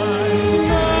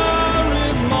 There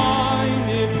is mine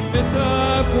its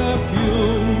bitter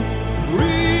perfume,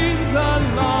 breathes a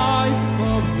life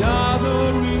of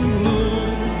gathering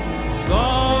gloom,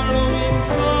 sorrowing,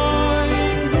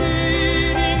 sighing,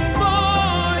 bleeding,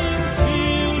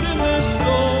 sealed in the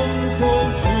stone cold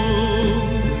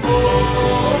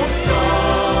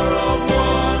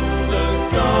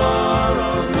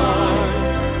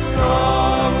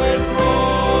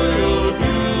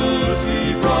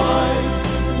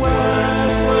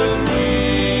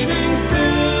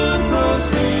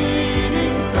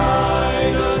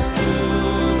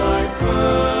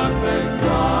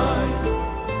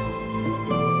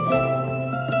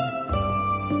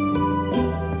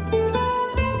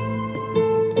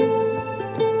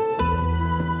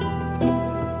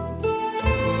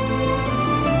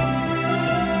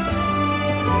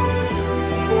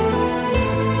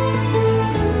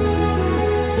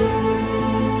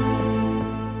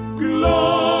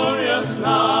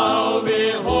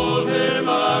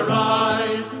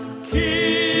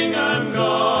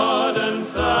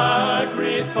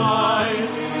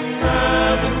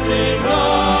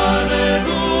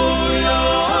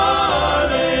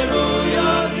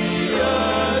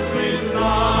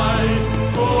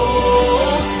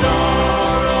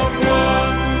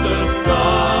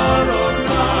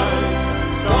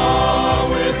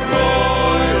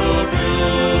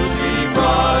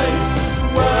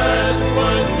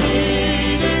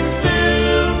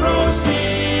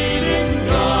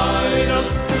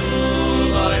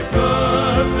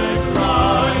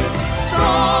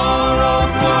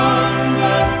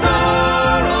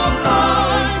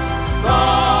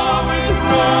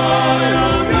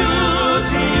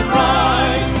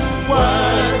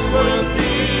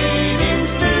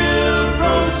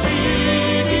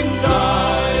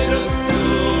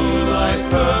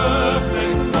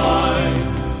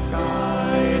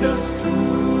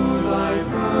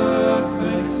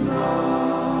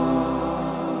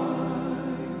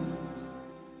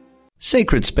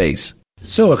Sacred Space.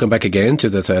 So welcome back again to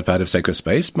the third part of Sacred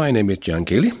Space. My name is John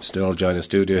Keeley, still joined in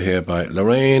studio here by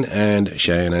Lorraine and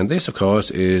Shane. And this, of course,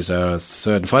 is our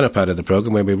third and final part of the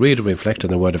programme where we read and reflect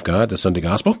on the Word of God, the Sunday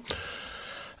Gospel.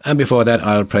 And before that,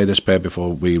 I'll pray this prayer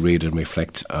before we read and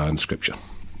reflect on Scripture.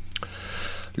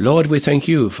 Lord, we thank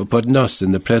you for putting us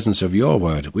in the presence of your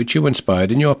Word, which you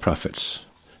inspired in your prophets.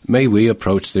 May we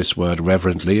approach this Word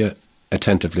reverently,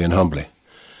 attentively and humbly.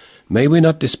 May we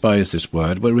not despise this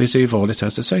Word, but receive all it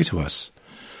has to say to us.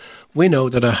 We know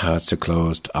that our hearts are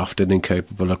closed, often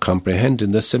incapable of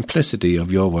comprehending the simplicity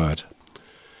of your Word.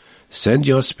 Send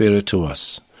your Spirit to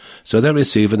us, so that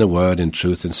receiving the Word in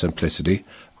truth and simplicity,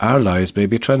 our lives may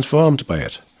be transformed by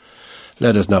it.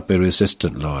 Let us not be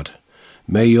resistant, Lord.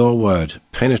 May your Word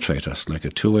penetrate us like a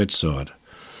two-edged sword.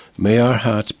 May our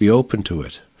hearts be open to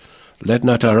it. Let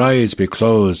not our eyes be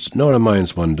closed, nor our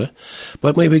minds wander,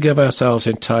 but may we give ourselves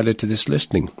entirely to this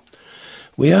listening.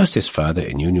 We ask this, Father,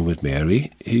 in union with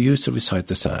Mary, who used to recite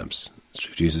the Psalms,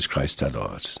 through Jesus Christ our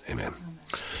Lord. Amen.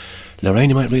 Lorraine,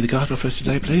 you might read the Gospel for us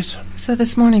today, please. So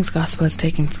this morning's Gospel is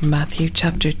taken from Matthew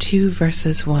chapter 2,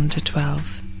 verses 1 to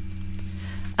 12.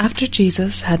 After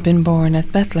Jesus had been born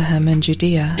at Bethlehem in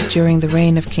Judea during the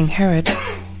reign of King Herod,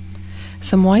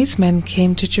 some wise men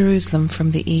came to Jerusalem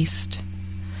from the east.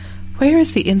 "Where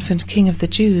is the infant King of the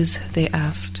Jews?" they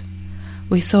asked.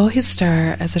 "We saw his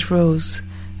star as it rose,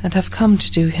 and have come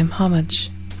to do him homage."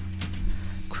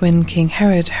 When King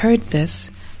Herod heard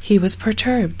this, he was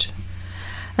perturbed,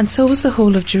 and so was the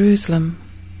whole of Jerusalem.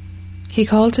 He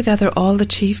called together all the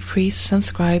chief priests and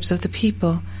scribes of the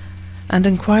people, and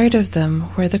inquired of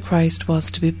them where the Christ was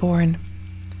to be born.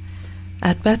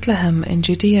 "At Bethlehem in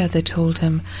Judea," they told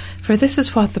him, "for this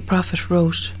is what the prophet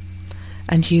wrote.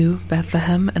 And you,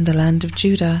 Bethlehem, in the land of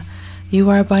Judah, you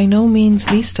are by no means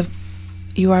least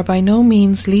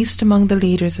among the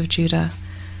leaders of Judah.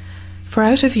 For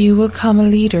out of you will come a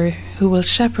leader who will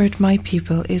shepherd my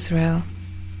people Israel."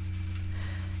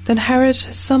 Then Herod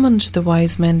summoned the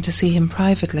wise men to see him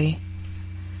privately.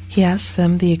 He asked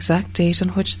them the exact date on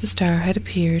which the star had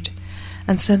appeared,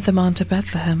 and sent them on to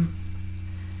Bethlehem.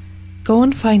 "Go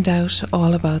and find out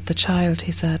all about the child,"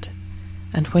 he said.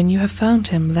 "And when you have found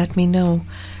him, let me know,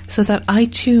 so that I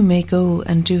too may go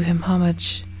and do him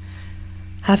homage."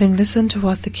 Having listened to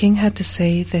what the king had to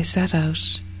say, they set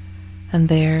out. And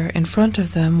there, in front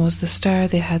of them, was the star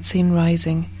they had seen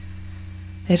rising.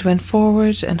 It went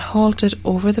forward and halted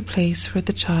over the place where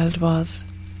the child was.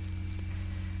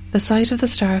 The sight of the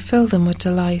star filled them with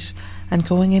delight, and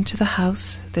going into the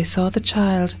house, they saw the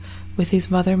child with his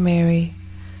mother Mary,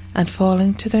 and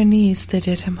falling to their knees, they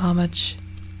did him homage.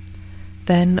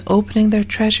 Then, opening their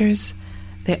treasures,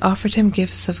 they offered him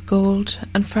gifts of gold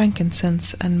and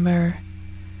frankincense and myrrh.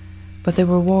 But they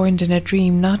were warned in a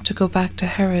dream not to go back to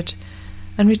Herod,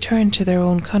 and return to their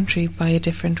own country by a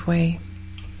different way.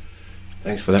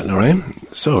 Thanks for that, Lorraine.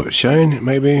 So, Shane,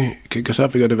 maybe kick us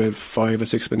up. We've got about 5 or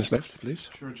 6 minutes left,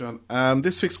 please. Sure, John.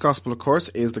 This week's Gospel, of course,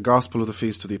 is the Gospel of the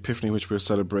Feast of the Epiphany, which we're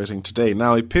celebrating today.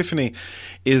 Now, Epiphany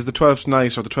is the 12th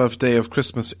night or the 12th day of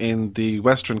Christmas in the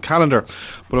Western calendar.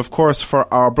 But, of course,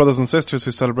 for our brothers and sisters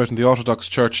who celebrate in the Orthodox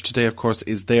Church, today, of course,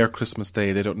 is their Christmas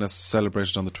day. They don't necessarily celebrate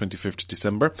it on the 25th of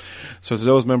December. So to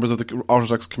those members of the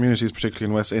Orthodox communities,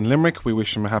 particularly in Limerick, we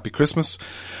wish them a happy Christmas.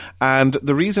 And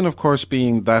the reason, of course,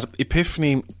 being that Epiphany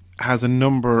has a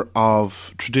number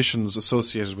of traditions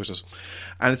associated with it.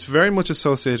 And it's very much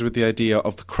associated with the idea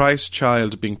of the Christ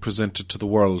child being presented to the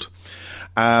world.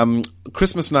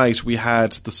 Christmas night, we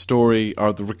had the story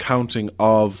or the recounting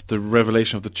of the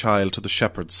revelation of the child to the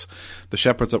shepherds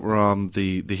that were on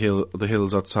the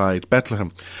hills outside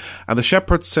Bethlehem. And the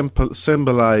shepherds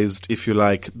symbolized, if you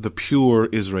like, the pure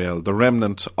Israel, the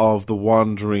remnant of the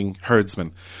wandering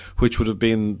herdsmen, which would have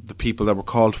been the people that were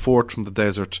called forth from the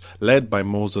desert, led by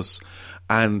Moses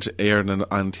and Aaron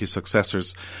and his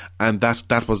successors. And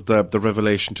that was the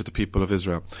revelation to the people of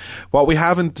Israel. What we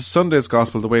have in Sunday's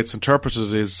Gospel, the way it's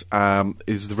interpreted, is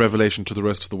the revelation to the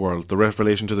rest of the world, the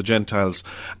revelation to the Gentiles,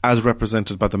 as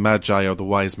represented by the Magi or the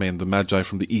wise men, the Magi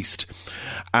from the East.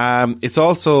 It's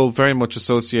also very much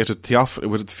associated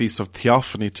with the Feast of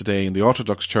Theophany today in the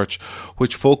Orthodox Church,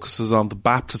 which focuses on the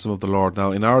baptism of the Lord.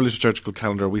 Now, in our liturgical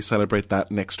calendar, we celebrate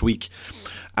that next week.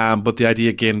 But the idea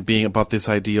again being about this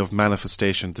idea of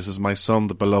manifestation. This is my son,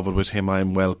 the beloved, with him I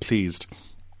am well pleased.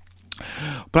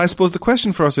 But I suppose the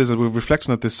question for us is, as we're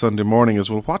reflecting on this Sunday morning, is,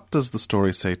 well, what does the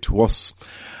story say to us?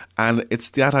 And it's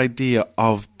that idea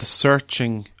of the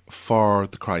searching for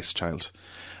the Christ child.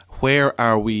 where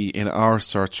are we in our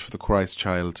search for the Christ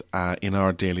child in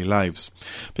our daily lives?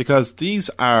 Because these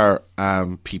are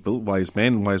people, wise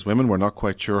men, wise women. We're not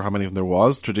quite sure how many of them there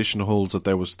was. Tradition holds that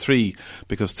there was 3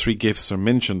 because 3 gifts are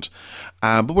mentioned.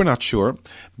 But we're not sure.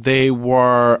 They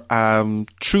were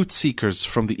truth seekers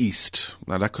from the East.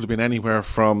 Now, that could have been anywhere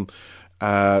from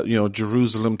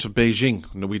Jerusalem to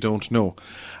Beijing. No, we don't know.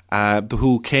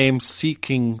 Who came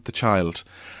seeking the child.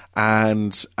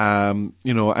 And, and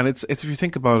it's if you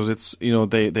think about it,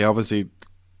 they obviously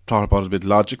thought about it a bit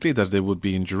logically that they would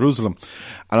be in Jerusalem.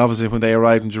 And obviously when they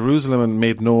arrived in Jerusalem and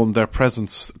made known their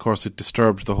presence, of course, it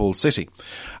disturbed the whole city.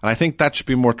 And I think that should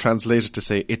be more translated to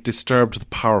say it disturbed the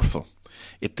powerful.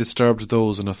 It disturbed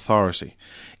those in authority.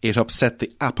 It upset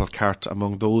the apple cart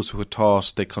among those who had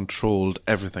thought they controlled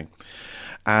everything.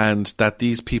 And that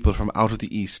these people from out of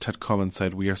the East had come and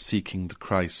said, we are seeking the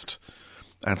Christ.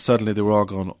 And suddenly they were all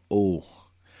going, oh.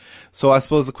 So I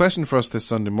suppose the question for us this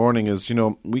Sunday morning is,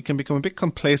 we can become a bit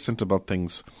complacent about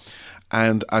things.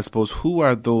 And I suppose who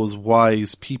are those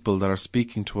wise people that are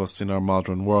speaking to us in our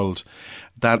modern world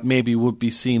that maybe would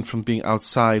be seen from being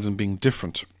outside and being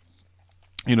different,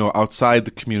 outside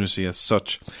the community as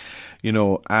such,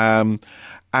 and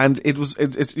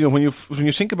it's when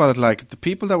you think about it, like the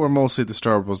people that were mostly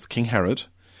disturbed was the King Herod,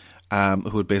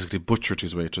 who had basically butchered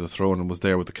his way to the throne and was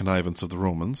there with the connivance of the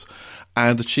Romans,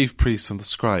 and the chief priests and the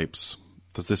scribes.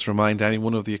 Does this remind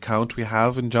anyone of the account we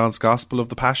have in John's Gospel of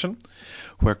the Passion,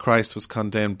 where Christ was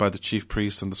condemned by the chief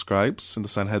priests and the scribes in the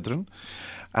Sanhedrin?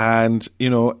 And,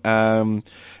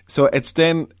 so it's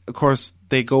then, of course,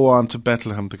 they go on to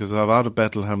Bethlehem, because out of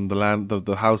Bethlehem, the land of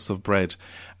the house of bread,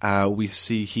 we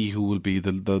see he who will be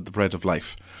the bread of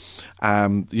life.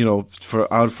 You will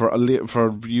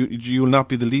not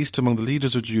be the least among the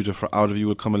leaders of Judah, for out of you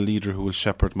will come a leader who will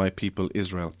shepherd my people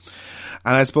Israel.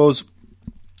 And I suppose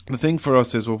the thing for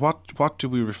us is, well, what do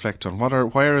we reflect on?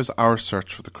 Where is our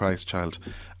search for the Christ child,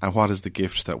 and what is the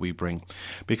gift that we bring?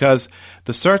 Because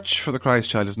the search for the Christ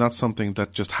child is not something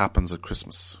that just happens at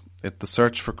Christmas. The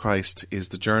search for Christ is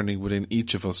the journey within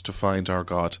each of us to find our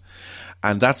God.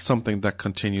 And that's something that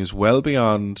continues well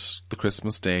beyond the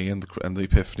Christmas day and the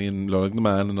Epiphany and Lord the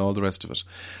Man and all the rest of it.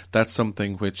 That's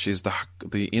something which is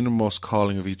the innermost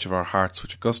calling of each of our hearts,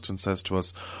 which Augustine says to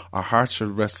us, our hearts shall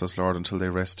rest us, Lord, until they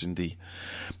rest in thee.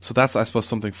 So that's, I suppose,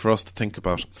 something for us to think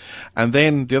about. And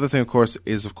then the other thing, of course,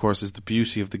 is the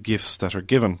beauty of the gifts that are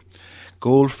given.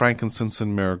 Gold, frankincense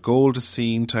and myrrh. Gold is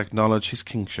seen to acknowledge his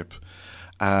kingship.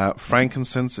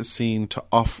 Frankincense is seen to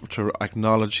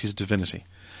acknowledge his divinity,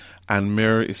 and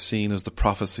myrrh is seen as the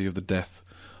prophecy of the death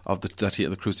of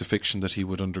the crucifixion that he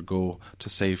would undergo to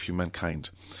save humankind.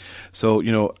 So,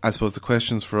 I suppose the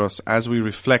questions for us as we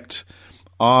reflect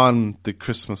on the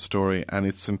Christmas story and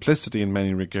its simplicity in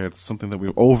many regards, something that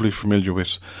we're overly familiar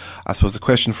with. I suppose the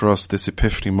question for us this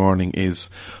Epiphany morning is,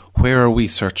 where are we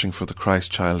searching for the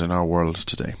Christ child in our world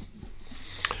today?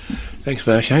 Thanks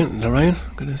for that, Shane. Now, Ryan,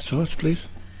 got any thoughts, please?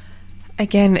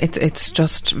 Again, it's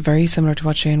just very similar to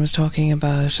what Shane was talking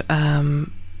about.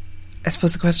 I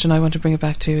suppose the question I want to bring it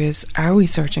back to is, are we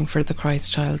searching for the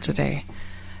Christ child today?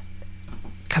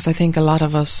 Because I think a lot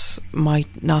of us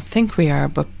might not think we are,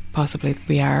 but possibly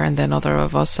we are, and then other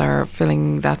of us are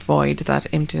filling that void,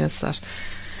 that emptiness, that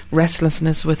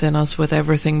restlessness within us with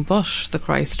everything but the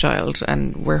Christ child,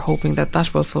 and we're hoping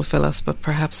that will fulfill us, but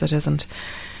perhaps it isn't.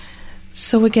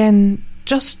 So again,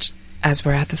 just as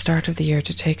we're at the start of the year,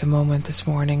 to take a moment this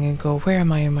morning and go, where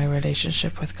am I in my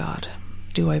relationship with God?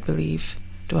 Do I believe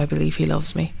he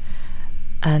loves me?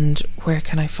 And where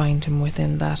can I find him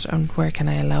within that? And where can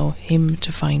I allow him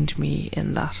to find me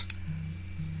in that?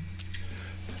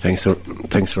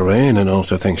 Thanks, Lorraine, and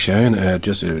also thanks, Sharon.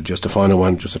 Just a final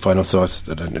thought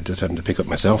that I just happened to pick up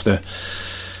myself there.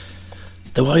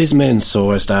 The wise men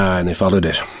saw a star and they followed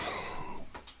it.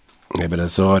 Maybe I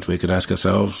thought we could ask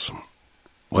ourselves,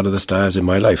 what are the stars in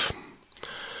my life?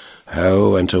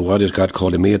 How and to what is God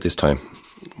calling me at this time?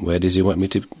 Where does he want me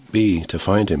to be, to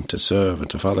find him, to serve and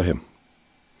to follow him?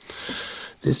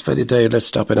 This very day, let's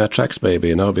stop in our tracks,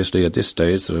 maybe, and obviously at this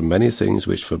stage there are many things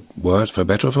which, for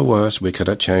better or for worse, we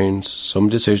cannot change, some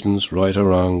decisions, right or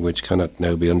wrong, which cannot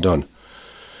now be undone.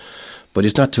 But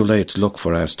it's not too late to look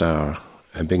for our star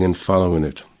and begin following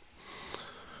it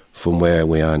from where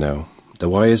we are now. The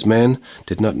wise men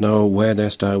did not know where their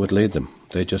star would lead them.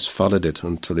 They just followed it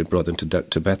until it brought them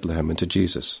to Bethlehem and to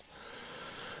Jesus.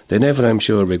 They never, I'm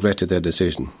sure, regretted their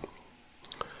decision.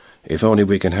 If only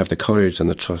we can have the courage and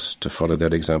the trust to follow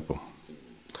their example.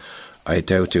 I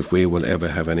doubt if we will ever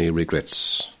have any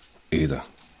regrets either.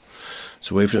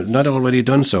 So if we've not already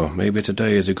done so, maybe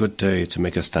today is a good day to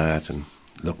make a start and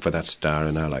look for that star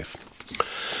in our life.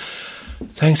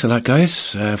 Thanks a lot,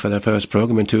 guys, for the first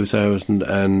programme in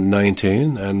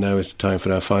 2019, and now it's time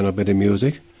for our final bit of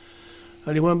music.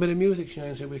 Only one bit of music,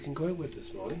 Shane, so we can go out with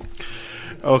this morning.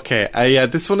 Okay,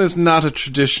 this one is not a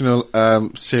traditional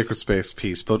Sacred Space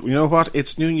piece, but you know what?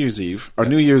 It's New Year's Eve, or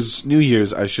New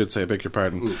Year's, I should say, I beg your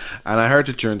pardon. And I heard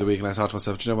it during the week, and I thought to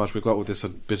myself, do you know what? We've got with this a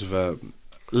bit of a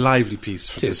lively piece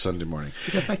for this Sunday morning.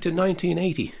 We get back to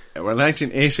 1980. Well,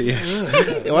 1980, yes.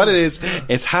 What it is,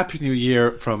 it's Happy New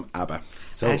Year from ABBA.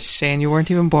 So, Shane, you weren't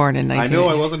even born in 1980. I know,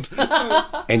 I wasn't.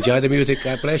 Enjoy the music.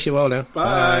 God bless you all now.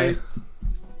 Bye.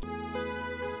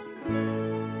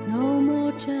 No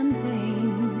more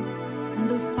champagne, and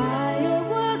the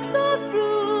fireworks are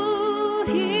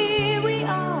through. Here we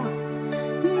are,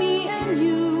 me and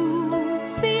you,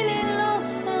 feeling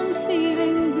lost and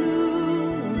feeling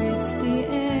blue. It's the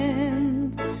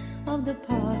end of the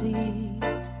party,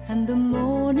 and the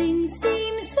morning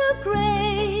seems so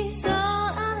grey, so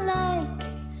unlike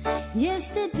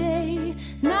yesterday.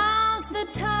 Now's the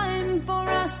time for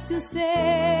us to say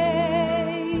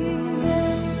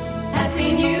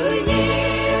Happy New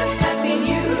Year, Happy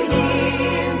New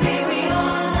Year. May we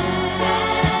all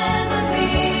have a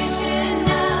vision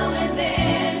now and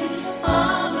then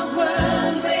of a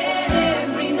world where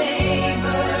every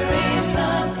neighbor is a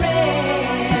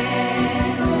friend.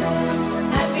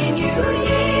 Happy New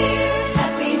Year,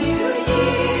 Happy New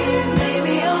Year. May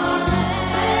we all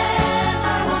have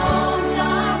our homes,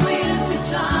 our will to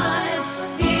try.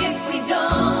 If we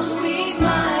don't, we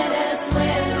might as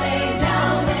well lay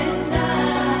down and die.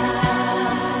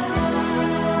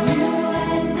 You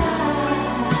and I.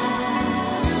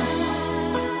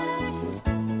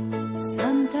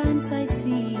 Sometimes I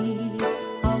see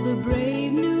how the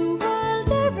brave new world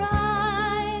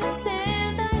arrives,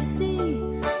 and I see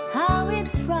how it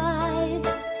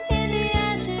thrives in the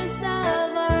ashes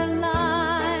of our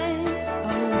lives.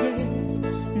 Oh yes,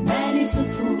 man is a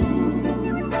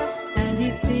fool, and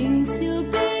he thinks he'll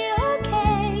be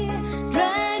okay,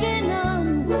 dragging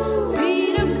on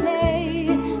feet of clay,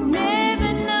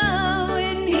 never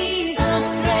knowing he's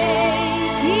astray.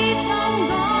 Keeps on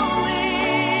going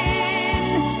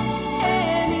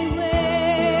anyway.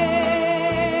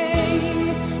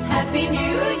 Happy New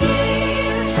Year,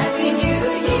 Happy New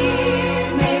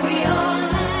Year. May we all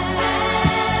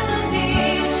have a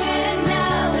vision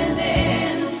now and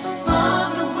then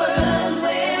of a world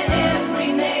where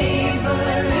every neighbor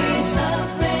is a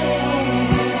friend.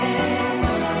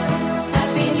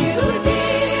 Happy New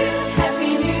Year,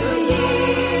 Happy New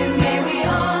Year. May we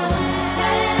all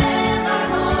have our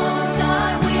homes,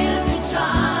 our will to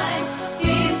try.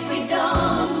 If we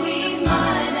don't, we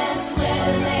might as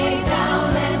well lay down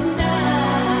and die.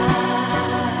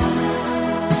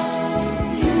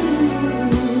 You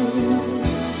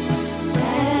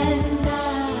and I.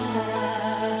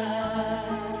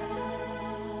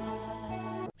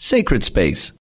 Sacred Space.